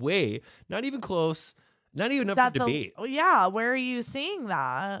 No way. Not even close. Not even up for debate. Yeah, where are you seeing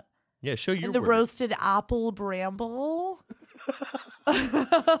that? Yeah, show your In the work. roasted apple bramble?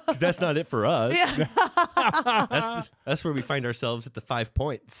 'Cause that's not it for us. Yeah. That's where we find ourselves at the 5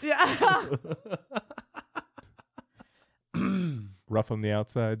 points. Yeah. Rough on the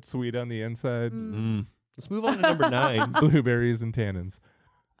outside, sweet on the inside, Let's move on to number 9. blueberries and tannins.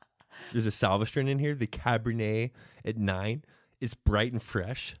 There's a Salvestrin in here, the Cabernet at 9. It's bright and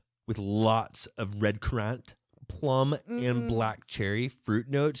fresh with lots of red currant, plum, and black cherry fruit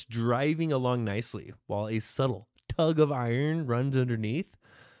notes driving along nicely, while a subtle tug of iron runs underneath.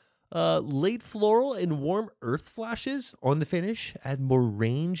 Late floral and warm earth flashes on the finish add more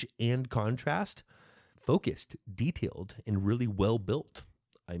range and contrast. Focused, detailed, and really well built.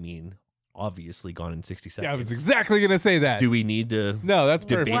 I mean, obviously gone in 60 seconds. Yeah, I was exactly going to say that. Do we need to No, that's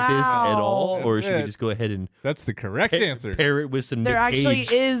debate perfect. this at all? Wow. Or should we Yeah. just go ahead and That's the correct answer. pair it with some There Nick actually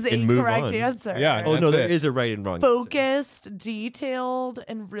Cage is a and move correct on? answer. Yeah. Oh, no, That's there it. is a right and wrong answer. Focused, detailed,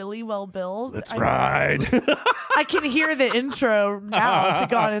 and really well built. That's I- right. I can hear the intro now to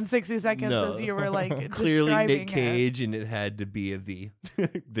Gone in 60 Seconds No. as you were like Clearly describing Nick it. Cage, and it had to be of the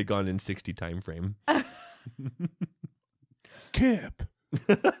the Gone in 60 time frame. Kip.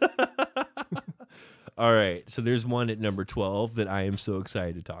 All right, so there's one at number 12 that I am so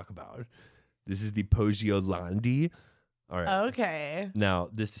excited to talk about. This is the Poggio Landi. All right. Okay. Now,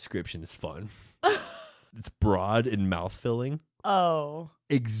 this description is fun. It's broad and mouth-filling, Oh.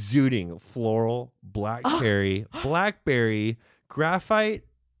 exuding floral, black cherry, blackberry, graphite,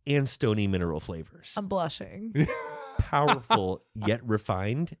 and stony mineral flavors. I'm blushing. Powerful yet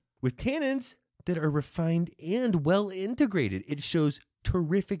refined, with tannins that are refined and well integrated. It shows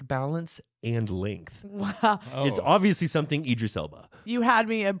terrific balance and length. Wow. Oh. It's obviously something Idris Elba. You had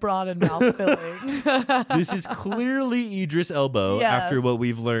me at broad and mouth filling. This is clearly Idris Elba Yes. after what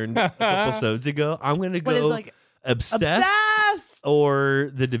we've learned a couple episodes ago. I'm going to What is go like obsessed, obsessed? or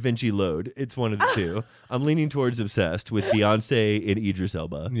the Da Vinci Load. It's one of the two. I'm leaning towards obsessed with Beyonce and Idris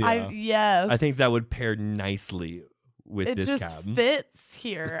Elba. Yeah. Yes. I think that would pair nicely with it this just cab. fits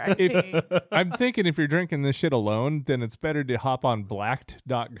here. I think. I'm thinking if you're drinking this shit alone, then it's better to hop on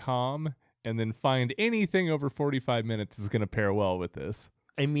blacked.com and then find anything over 45 minutes is going to pair well with this.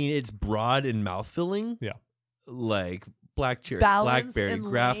 I mean, it's broad and mouth-filling. Yeah. Like black cherry, Balance blackberry, and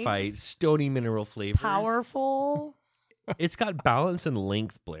graphite, length. stony mineral flavors. Powerful. It's got balance and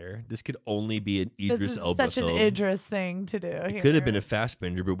length, Blair. This could only be an This Idris is Elba such an film. Idris thing to do. It could have been a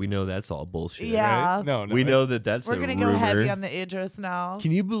Fassbender, but we know that's all bullshit. Yeah. Right? No, We know that that's We're a gonna rumor. go heavy on the Idris now.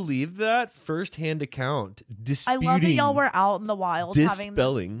 Can you believe that? First-hand account I disputing. love that y'all were out in the wild having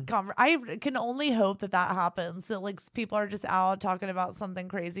dispelling. this I can only hope that happens. That like people are just out talking about something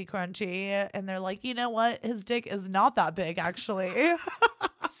crazy crunchy, and they're like, you know what? His dick is not that big, actually.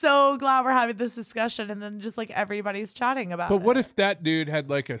 So glad we're having this discussion, and then just like everybody's chatting about it. But what if that dude had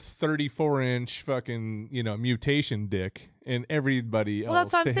like a 34-inch fucking, mutation dick and everybody else? Well,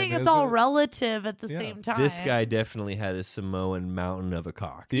 that's what to I'm saying. him It's all isn't? relative at the Yeah. same time. This guy definitely had a Samoan mountain of a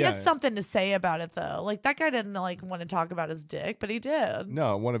cock. He Yeah. had something to say about it though. Like that guy didn't like want to talk about his dick, but he did.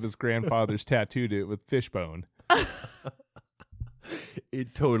 No, one of his grandfathers tattooed it with fishbone.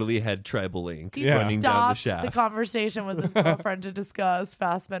 It totally had tribal ink Yeah. running down the Stopped shaft. the conversation with his girlfriend to discuss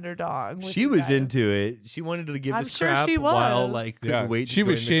Fassbender dog. with She you was guys. into it. She wanted to give I'm us sure crap she while was. like couldn't wait. To she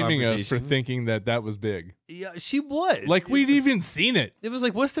was join the shaming us for conversation. thinking that was big. Yeah, she was. Like we'd even seen it. It was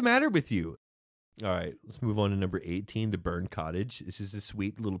like, what's the matter with you? All right, let's move on to number 18, the Burn Cottage. This is a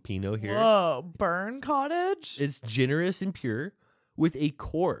sweet little Pinot here. Whoa, Burn Cottage? It's generous and pure with a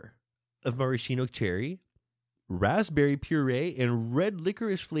core of maraschino cherry, raspberry puree, and red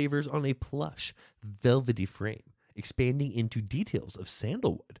licorice flavors on a plush, velvety frame, expanding into details of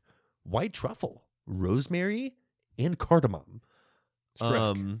sandalwood, white truffle, rosemary, and cardamom.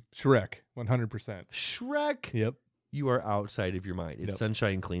 Shrek, 100%. Shrek, Yep. you are outside of your mind. It's Yep.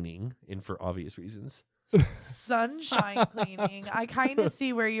 sunshine cleaning, and for obvious reasons. Sunshine cleaning. I kind of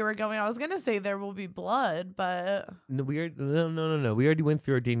see where you were going. I was going to say there will be blood, but No, no. We already went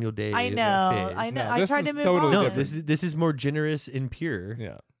through our Daniel Day. I know. phase. I know. No, I this tried is to move totally on. No, different. this is more generous and pure.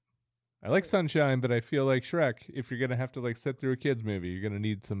 Yeah. I like Sunshine, but I feel like Shrek, if you're going to have to like sit through a kid's movie, you're going to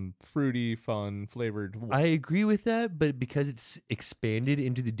need some fruity, fun, flavored. I agree with that, but because it's expanded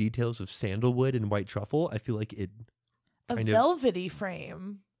into the details of sandalwood and white truffle, I feel like it A kind of velvety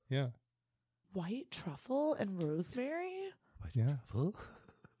frame. Yeah. White truffle and rosemary? Yeah. truffle?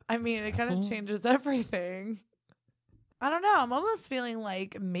 I mean, it kind of changes everything. I don't know. I'm almost feeling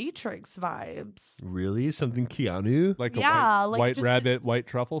like Matrix vibes. Really? Something Keanu? Like Yeah, a like white just- rabbit, white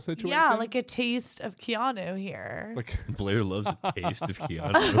truffle situation? Yeah, like a taste of Keanu here. Like Blair loves a taste of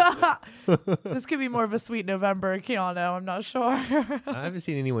Keanu. This could be more of a sweet November Keanu. I'm not sure. I haven't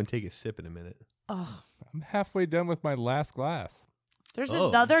seen anyone take a sip in a minute. Oh, I'm halfway done with my last glass. there's Oh.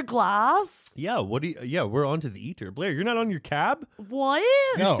 another glass? Yeah, yeah, we're on to the eater. Blair, you're not on your cab? What?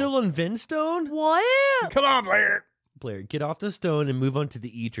 No. You're still on Venstone? What? Come on, Blair. Blair, get off the stone and move on to the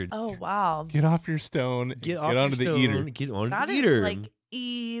eater. Oh, wow. Get off your stone. Get onto the eater. Get on That the is eater. like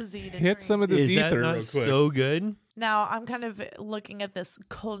easy to Hit drink. some of this Is that ether not real quick. so good? Now I'm kind of looking at this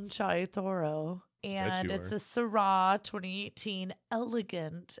Concha y Toro, and you it's are. a Syrah 2018,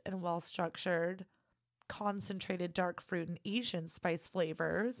 elegant and well structured, concentrated dark fruit and Asian spice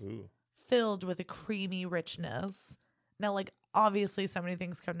flavors, Ooh. filled with a creamy richness. Now, like obviously, so many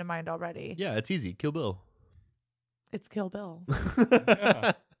things come to mind already. Yeah, it's easy. Kill Bill. It's Kill Bill.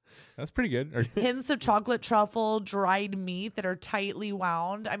 Yeah. That's pretty good. Or- Hints of chocolate truffle, dried meat that are tightly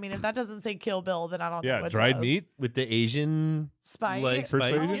wound. I mean, if that doesn't say Kill Bill, then I don't know yeah, what dried does. meat. With the Asian Spice. like spice.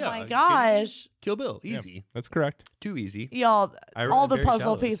 Persuasion? Oh Yeah, my gosh. Kill Bill. Yeah. Easy. That's correct. Too easy. Y'all, I all am the very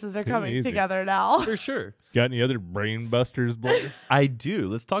puzzle jealous. pieces are Too coming easy. together now. For sure. Got any other brain busters, Blair? I do.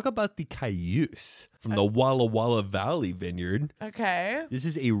 Let's talk about the Cayuse from the Walla Walla Valley Vineyard. Okay. This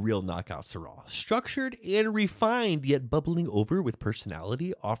is a real knockout Syrah. Structured and refined, yet bubbling over with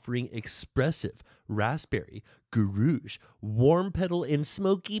personality, offering expressive raspberry, garage, warm petal, and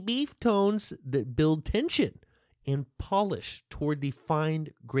smoky beef tones that build tension and polish toward the fine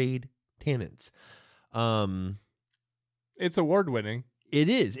grade tannins. It's award winning. It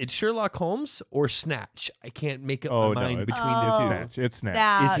is. It's Sherlock Holmes or Snatch. I can't make up Oh, my no, mind it's- between Oh. the two. Snatch. It's snatch.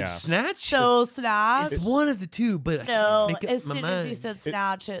 Snatch. Is it Yeah. Snatch? So Snatch. It's one of the two, but I No, can't make as up my soon mind. as you said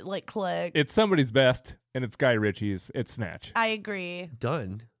Snatch, it like clicked. It's somebody's best, and it's Guy Ritchie's. It's snatch. I agree.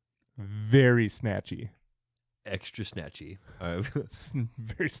 Done. Very snatchy. Extra snatchy. All right.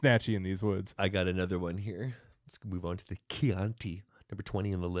 Very snatchy in these woods. I got another one here. Let's move on to the Chianti, number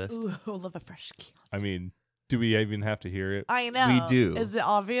 20 on the list. Ooh, love a fresh Chianti. I mean, do we even have to hear it? I know. do. Is it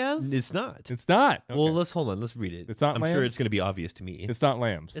obvious? It's not. It's not. Okay. Well, let's hold on. Let's read it. It's not I'm sure lambs? it's going to be obvious to me. It's not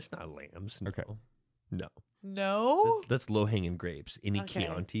lambs. It's not lambs. No. Okay. No. No. That's low hanging grapes. Any Okay.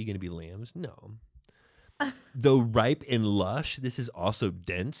 Chianti going to be lambs? No. Though ripe and lush, this is also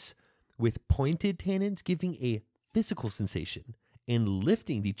dense with pointed tannins giving a physical sensation and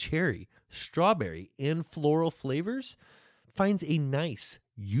lifting the cherry, strawberry, and floral flavors. Finds a nice,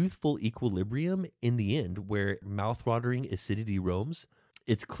 youthful equilibrium in the end where mouthwatering acidity roams.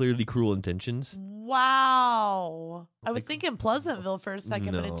 It's clearly Cruel Intentions. Wow. I was thinking Pleasantville for a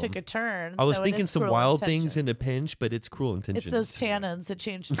second, but No. it took a turn. I was so it thinking is some Cruel Wild Intentions. Things in a Pinch, but it's Cruel Intentions. It's those tannins that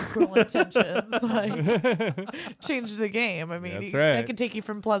changed to Cruel Intentions. Like, changed the game. I mean, That's I right. can take you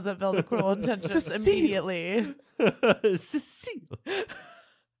from Pleasantville to Cruel Intentions Cecile. immediately. Cecile.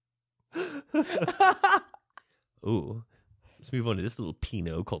 Ooh. Let's move on to this little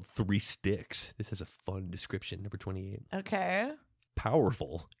Pinot called Three Sticks. This has a fun description, number 28. Okay.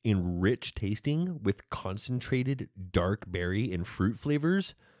 Powerful and rich tasting with concentrated dark berry and fruit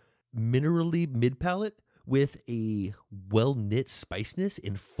flavors. Minerally mid-palate with a well-knit spiciness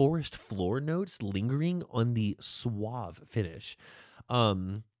and forest floor notes lingering on the suave finish. I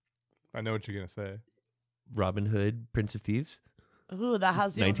know what you're going to say. Robin Hood, Prince of Thieves. Ooh, that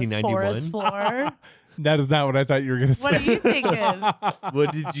has you on the 1991. forest floor. That is not what I thought you were going to say. What are you thinking?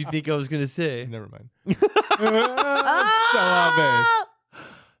 What did you think I was going to say? Never mind. So obvious.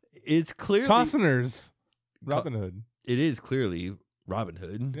 It's clearly... Costner's Robin Hood. It is clearly Robin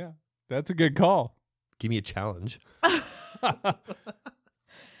Hood. Yeah, that's a good call. Give me a challenge.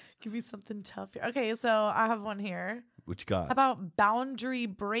 Give me something tough here. Okay, so I have one here. What you got? How about Boundary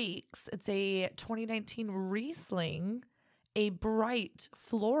Breaks? It's a 2019 Riesling, a bright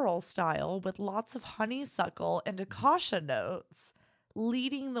floral style with lots of honeysuckle and acacia notes,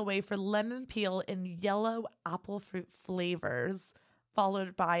 leading the way for lemon peel and yellow apple fruit flavors,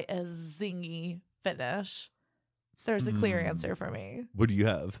 followed by a zingy finish. There's a clear answer for me. What do you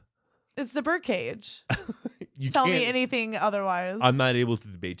have? It's the birdcage. You Tell me can't- anything otherwise. I'm not able to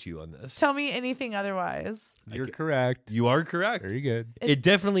debate you on this. Tell me anything otherwise. You're correct. You are correct. Very good. It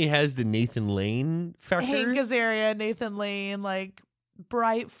definitely has the Nathan Lane factor. Hank Azaria, Nathan Lane, like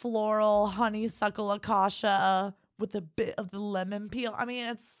bright floral, honeysuckle, acacia with a bit of the lemon peel. I mean,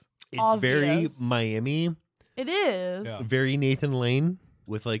 it's obvious. very Miami, It is. Yeah. very Nathan Lane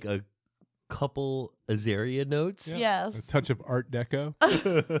with like a couple Azaria notes. Yeah. Yes. A touch of Art Deco.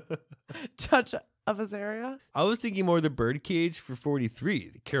 Touch of Azaria. I was thinking more of the Birdcage for 43,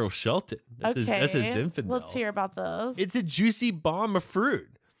 the Carol Shelton. That's Okay. a Zinfandel. Let's hear about this. It's a juicy bomb of fruit.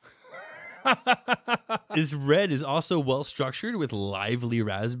 This red is also well structured with lively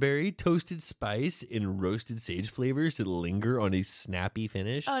raspberry, toasted spice, and roasted sage flavors that linger on a snappy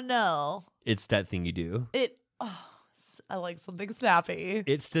finish. Oh no. It's that thing you do. I like something snappy.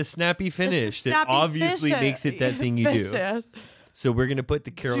 It's the snappy finish that Snappy obviously fish it. makes it that thing you Fish do. it. So we're gonna put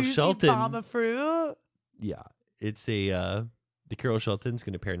the Carol Juicy Shelton. bomb of fruit. Yeah, it's a the Carol Shelton's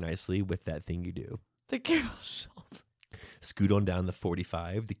gonna pair nicely with that thing you do. The Carol Shelton. Scoot on down the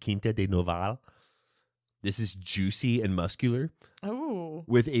 45, the Quinta de Noval. This is juicy and muscular Oh.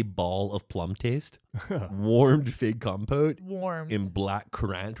 with a ball of plum taste, warmed fig compote, Warm. and black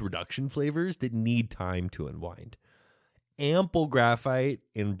currant reduction flavors that need time to unwind. Ample graphite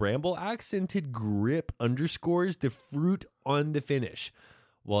and bramble accented grip underscores the fruit on the finish,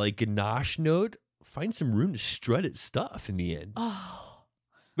 while a ganache note finds some room to strut its stuff in the end. Oh.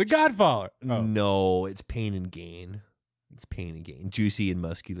 The Godfather. Oh. No, it's Pain and Gain. It's Pain and Gain. Juicy and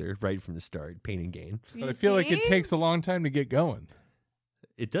muscular right from the start. Pain and Gain. But I feel like it think? takes a long time to get going.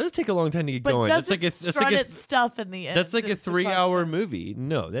 It does take a long time to get But going. does That's it strut its stuff in the end? that's like a is the 3-hour question. movie.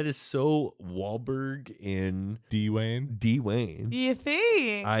 No, that is so Wahlberg and Dwayne. D. Wayne. You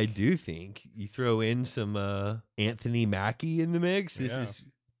think? I do think you throw in some Anthony Mackie in the mix. This Yeah. is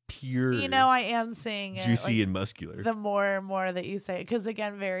pure, You know, I am saying it. juicy like, and muscular. the more and more that you say it, because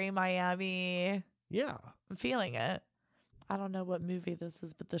again, very Miami. Yeah. I'm feeling it. I don't know what movie this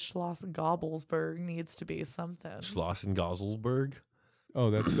is, but the Schloss Gobblesberg needs to be something. Schloss and Goselsberg. Oh,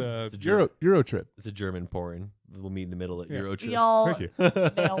 that's a Euro Trip. It's a German porn. We'll meet in the middle at Yeah. Eurotrip. Y'all Thank you.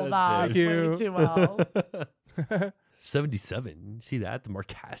 nailed that Thank you. way too well. 77. See that? The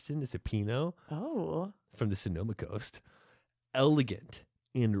Marcassin is a Pinot Oh, from the Sonoma Coast. Elegant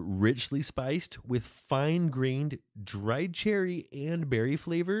and richly spiced with fine-grained dried cherry and berry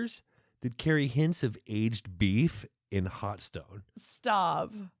flavors that carry hints of aged beef and hot stone.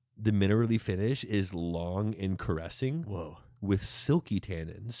 stop. The minerally finish is long and caressing. Whoa. With silky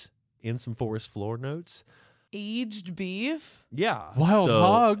tannins and some forest floor notes. Aged beef? Yeah. Wild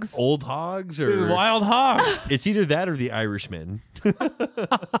hogs. Old hogs or Wild hogs. it's either that or the Irishman.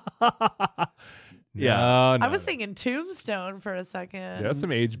 Yeah. No, I was no. thinking Tombstone for a second. There's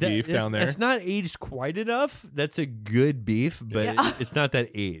some aged beef down there. It's not aged quite enough. That's a good beef, but Yeah. it's not that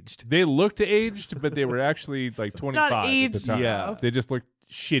aged. They looked aged, but they were actually like 25 at the aged time. Yeah. They just looked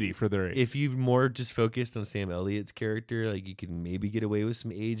shitty for their age. If you more just focused on Sam Elliott's character, like you can maybe get away with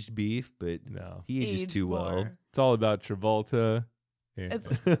some aged beef, but No. he ages Aged too well. more. It's all about Travolta Yeah. It's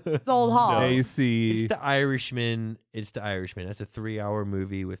the old hall. AC. It's The Irishman. It's The Irishman. That's a 3-hour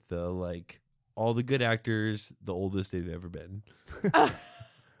movie with all the good actors, the oldest they've ever been. Let's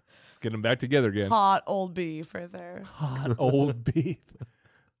get them back together again. Hot old beef right there. Hot old beef.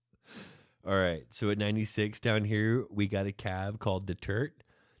 All right. So at 96 down here, we got a cab called the Turt.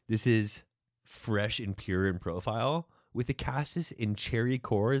 This is fresh and pure in profile with a chassis in cherry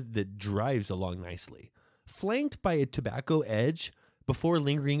core that drives along nicely, flanked by a tobacco edge before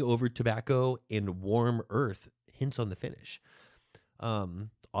lingering over tobacco and warm earth hints on the finish.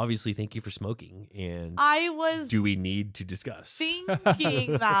 Obviously, thank you for smoking. And I was do we need to discuss?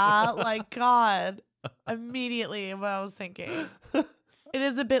 thinking that, like, God, immediately what I was thinking. It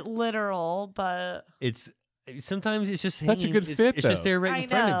is a bit literal, but Sometimes it's just Such a hanging. good fit, It's just though. there right I in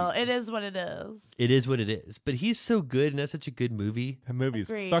front know of you. it is what it is. It is what it is. But he's so good, and that's such a good movie. That movie's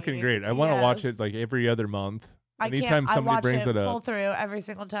Agreed. fucking great. I want to watch Yes. it like every other month. I Anytime can't. I somebody watch brings it it full up. through every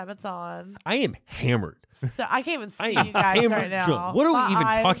single time it's on. I am hammered. So I can't even I see am you guys hammered right now. drunk. What are My we even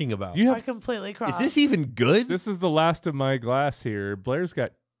eyes talking about? You are have completely Is crossed. this even good? This is the last of my glass here. Blair's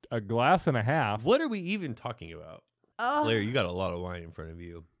got a glass and a half. What are we even talking about? Ugh. Blair, you got a lot of wine in front of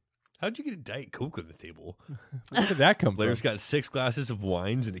you. How'd you get a Diet Coke on the table? Where did that come Blair's from? got 6 glasses of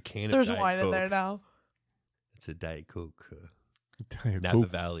wines and a can There's of Diet wine Coke. in there now. It's a Diet Coke. Diet Napa Coke.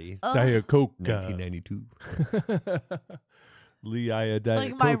 Valley, Ugh. Diet Coke. 1992. Lee Diet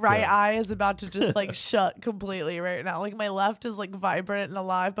Like my Coke. right eye is about to just like shut completely right now. Like my left is like vibrant and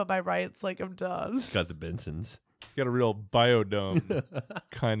alive, but my right's like I'm done. Got the Bensons. Got a real biodome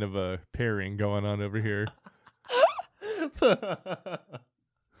kind of a pairing going on over here.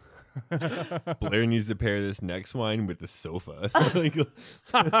 Blair needs to pair this next wine with the sofa. Like,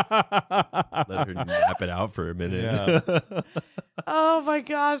 let her nap it out for a minute. Oh my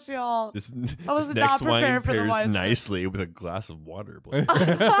gosh, y'all. This, I was this not next wine prepared for the pairs wine. nicely with a glass of water. Blair. In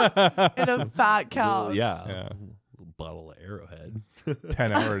a fat couch. Yeah. Yeah. Little bottle of Arrowhead.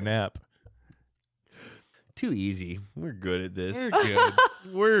 10-hour nap. Too easy. We're good at this. We're good.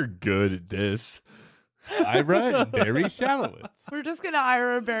 We're good at this. Ira and Barry Shalowitz. We're just gonna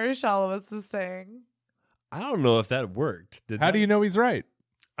Ira Barry Shalowitz this thing. I don't know if that worked. Did How that? do you know he's right?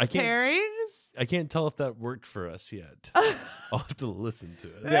 I can't. Pairings? I can't tell if that worked for us yet. I'll have to listen to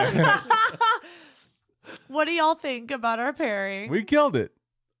it. Yeah. What do y'all think about our pairing? We killed it.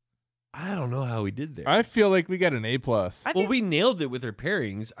 I don't know how we did there. I feel like we got an A+. I Well, think we nailed it with our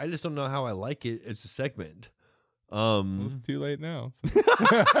pairings. I just don't know how I like it as a segment. It's too late now.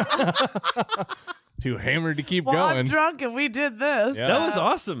 Too hammered to keep well, I'm going. drunk and we did this. Yeah. That was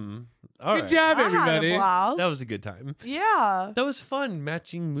awesome. All Good right. job, I had a everybody. blast. That was a good time. Yeah. That was fun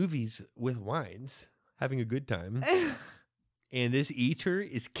matching movies with wines, having a good time. And this eater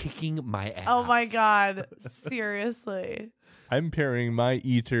is kicking my ass. Oh my God. Seriously. I'm pairing my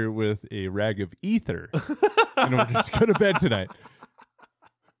eater with a rag of ether in order to go to bed tonight.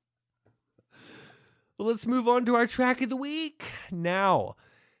 Well, let's move on to our track of the week. Now,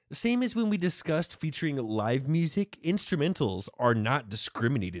 same as when we discussed featuring live music, instrumentals are not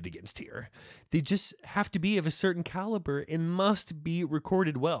discriminated against here. They just have to be of a certain caliber and must be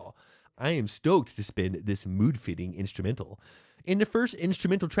recorded well. I am stoked to spin this mood-fitting instrumental. In the first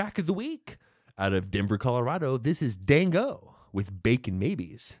instrumental track of the week, out of Denver, Colorado, this is Dango with Bacon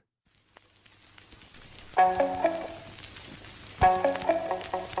Maybes.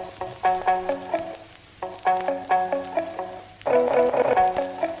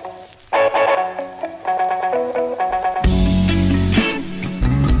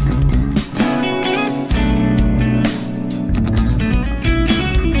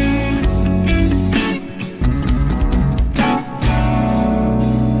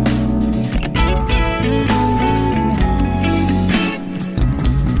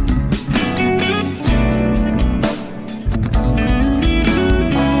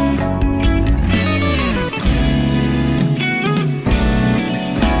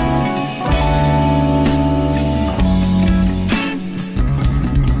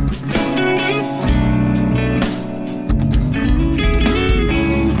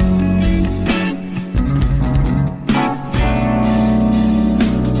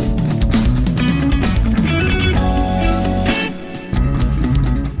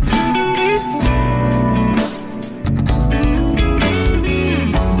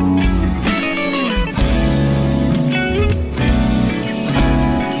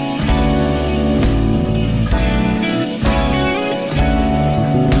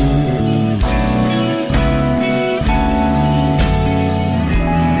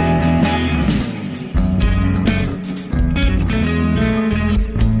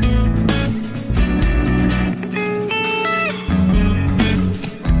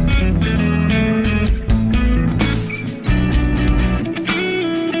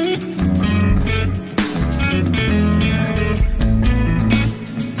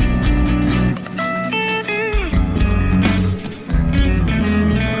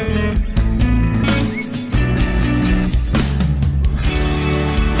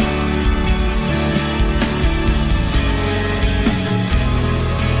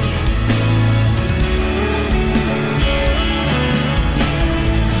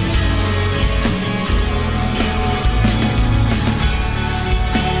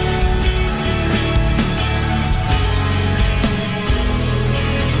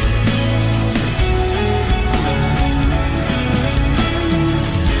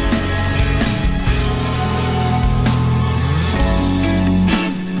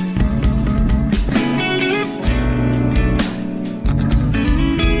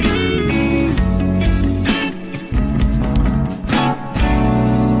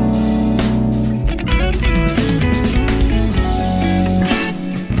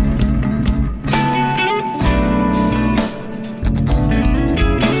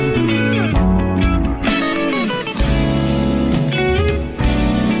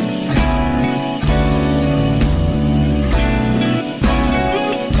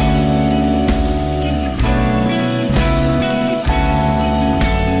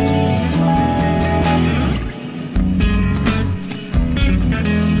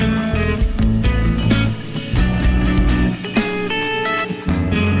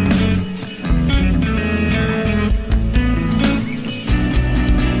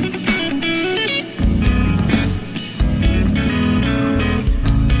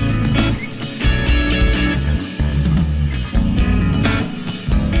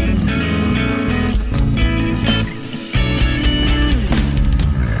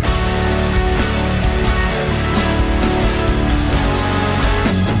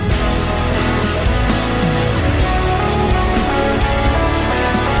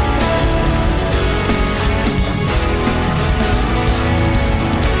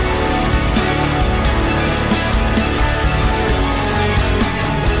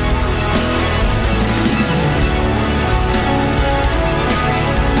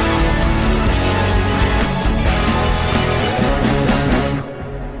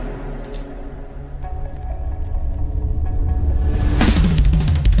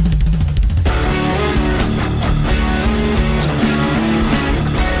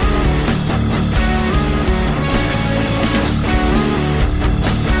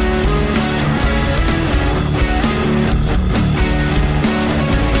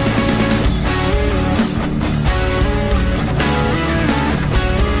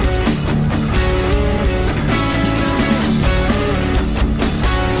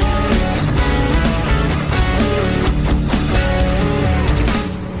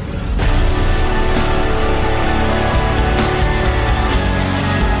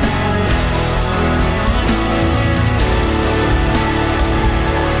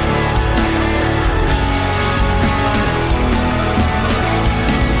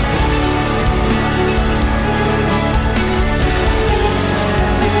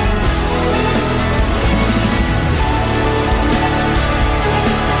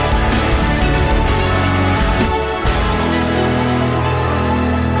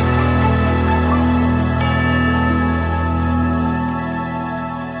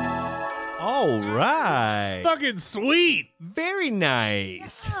 fucking sweet. Very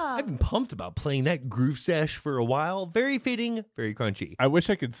nice. Yeah. I've been pumped about playing that groove sesh for a while. Very fitting, very crunchy. I wish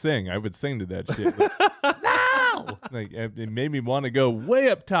I could sing. I would sing to that shit. Like, it made me want to go way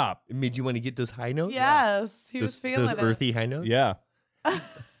up top. It made you want to get those high notes? Yes, he was feeling those it. earthy high notes? Yeah.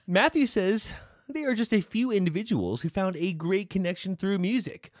 Matthew says they are just a few individuals who found a great connection through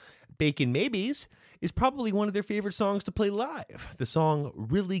music. Bacon Maybes is probably one of their favorite songs to play live. The song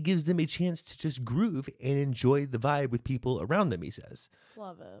really gives them a chance to just groove and enjoy the vibe with people around them, he says.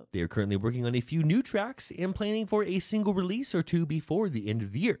 Love it. They are currently working on a few new tracks and planning for a single release or two before the end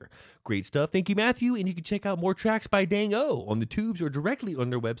of the year. Great stuff. Thank you, Matthew. And you can check out more tracks by Dang-O on the tubes or directly on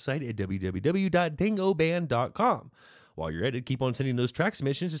their website at www.dangoband.com. While you're at it, keep on sending those track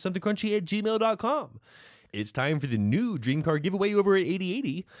submissions to somethingcrunchy@gmail.com. It's time for the new Dream Car giveaway over at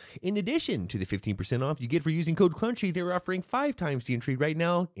 8080. In addition to the 15% off you get for using code CRUNCHY, they're offering 5 times the entry right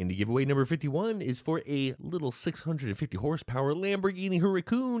now. And the giveaway number 51 is for a little 650 horsepower Lamborghini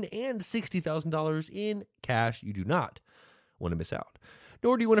Huracan and $60,000 in cash. You do not want to miss out.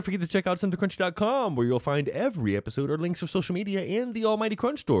 Nor do you want to forget to check out somethingcrunchy.com, where you'll find every episode or links for social media, and the Almighty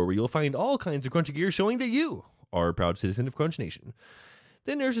Crunch Store, where you'll find all kinds of crunchy gear showing that you are a proud citizen of Crunch Nation.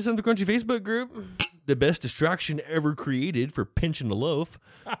 Then there's the Something Crunchy Facebook group, the best distraction ever created for pinching a loaf.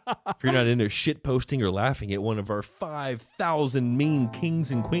 If you're not in there shit posting or laughing at one of our 5,000 mean kings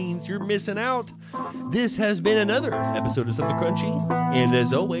and queens, you're missing out. This has been another episode of Something Crunchy. And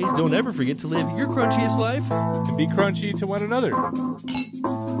as always, don't ever forget to live your crunchiest life. And be crunchy to one another.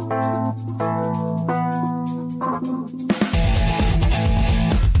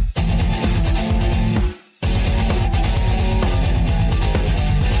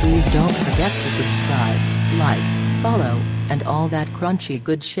 Please don't forget to subscribe, like, follow, and all that crunchy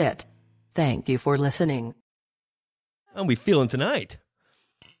good shit. Thank you for listening. How we feeling tonight?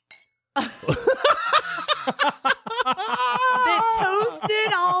 Bit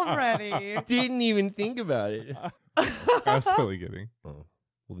toasted already. Didn't even think about it. I was totally kidding. Oh,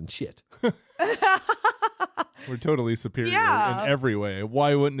 well then shit. We're totally superior Yeah. in every way.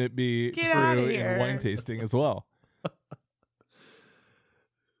 Why wouldn't it be Get outta true here. in wine tasting as well?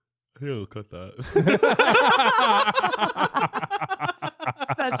 He'll cut that.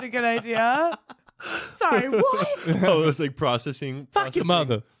 Such a good idea. Sorry, what? Oh, it's like processing. Fuck your processing.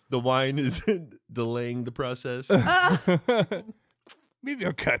 mother. The wine is delaying the process. Maybe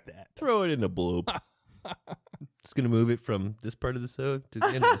I'll cut that. Throw it in a bloop. Just gonna move it from this part of the sode to the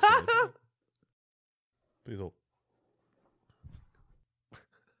end of the sode. Please hold.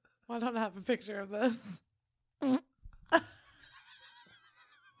 Why don't I have a picture of this?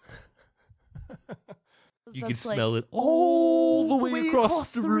 You can That's like smell it all the way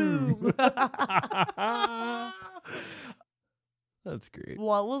across the room. That's great.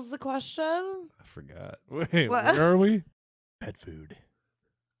 What was the question? I forgot. Wait, What? where are we? Pet food.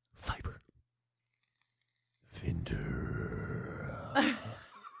 Fiber. Vinder.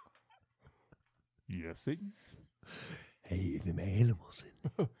 Yes, it. Hey, them animals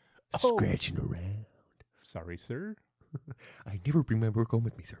in Oh. scratching around. Sorry, sir. I never bring my work home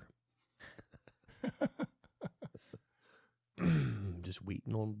with me, sir. Just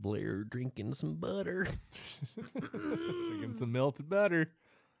waiting on Blair drinking some butter. Drinking some melted butter.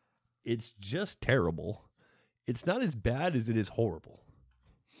 It's just terrible. It's not as bad as it is horrible.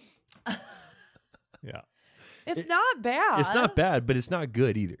 Yeah. It's not bad. It's not bad, but it's not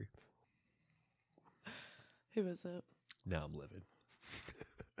good either. Who is it? Now I'm livid.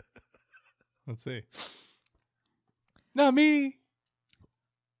 Let's see. Not me.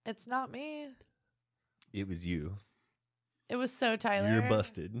 It's not me. It was you. It was so Tyler. You're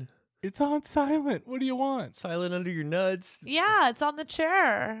busted. It's on silent. What do you want? Silent under your nuts. Yeah, it's on the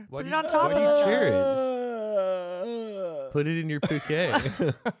chair. Why Put do it you- on top why of do you the chair it? Put it in your bouquet.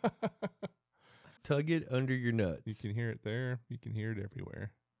 Tug it under your nuts. You can hear it there. You can hear it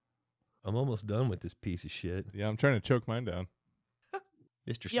everywhere. I'm almost done with this piece of shit. Yeah, I'm trying to choke mine down.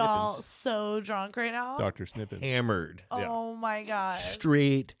 Mr. Y'all Snippins. so drunk right now. Dr. Snippet. Hammered. Oh my god.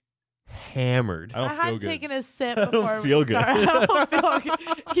 Straight hammered. I don't I feel had good. taken a sip I don't before feel we good. started. I don't feel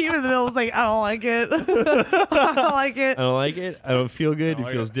good. He was in the middle was like, I don't like it. I don't like it. I don't like it. I don't feel good. I don't It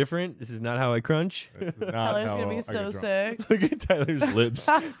like feels it. different. This is not how I crunch. This is not Tyler's how gonna be I so get drunk. sick. Look at Tyler's lips.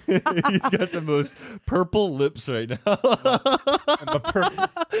 He's got the most purple lips right now. The purple.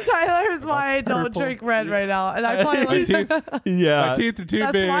 Tyler's why I don't purple. drink red right now. And I My probably teeth, Yeah. my teeth are too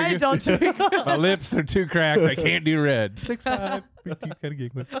that's big. why I don't drink My lips are too cracked. I can't do red. 6'5". Big teeth kind of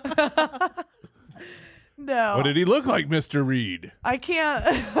giggling. No. What did he look like, Mr. Reed? I can't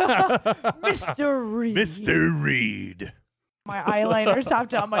Mr. Reed. Mr. Reed. My eyeliner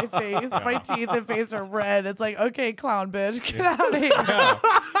tapped out my face. My teeth and face are red. It's like, okay, clown bitch, get out of here. Yeah.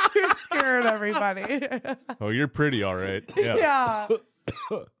 You're scaring everybody. Oh, you're pretty, all right. Yeah. Yeah.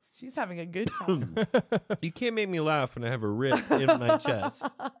 She's having a good time. You can't make me laugh when I have a rip in my chest.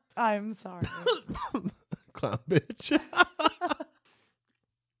 I'm sorry. Clown bitch.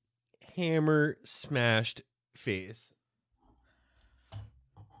 Hammer smashed face.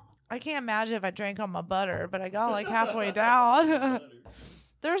 I can't imagine if I drank on my butter, but I got like halfway down.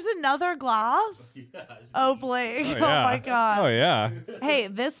 There's another glass? Oh, Blake. Oh, Oh, yeah. my God. Oh, yeah. Hey,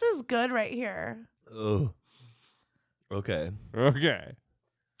 this is good right here. Oh. Okay. Okay.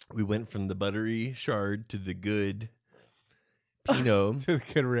 We went from the buttery shard to the good Pinot. To the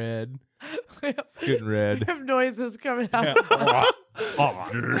good red. It's good and red. I have noises coming out.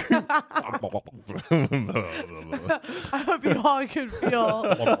 I hope you all can feel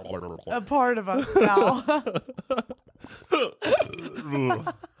a part of us now.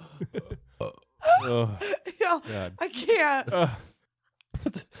 Oh, Yeah, God. I can't.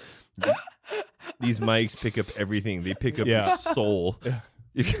 These mics pick up everything. They pick up Yeah. your soul. Yeah.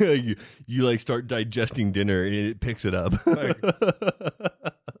 You like start digesting dinner and it picks it up. Like,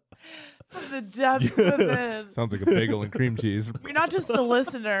 From the depths within. sounds like a bagel and cream cheese. You're not just a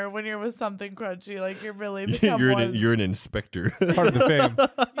listener when you're with something crunchy. Like, you're really become one. You're an inspector. Part of the fame.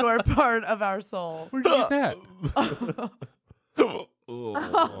 You are part of our soul. Where'd you get that? Oh.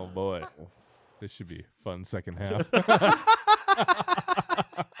 Oh, boy. This should be a fun second half.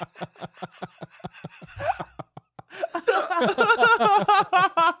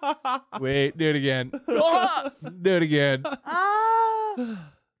 Wait, do it again. Do it again. Ah.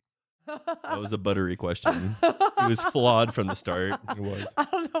 That was a buttery question. It was flawed from the start. It was. I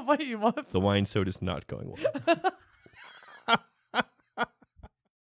don't know what you want. The wine soda's not going well.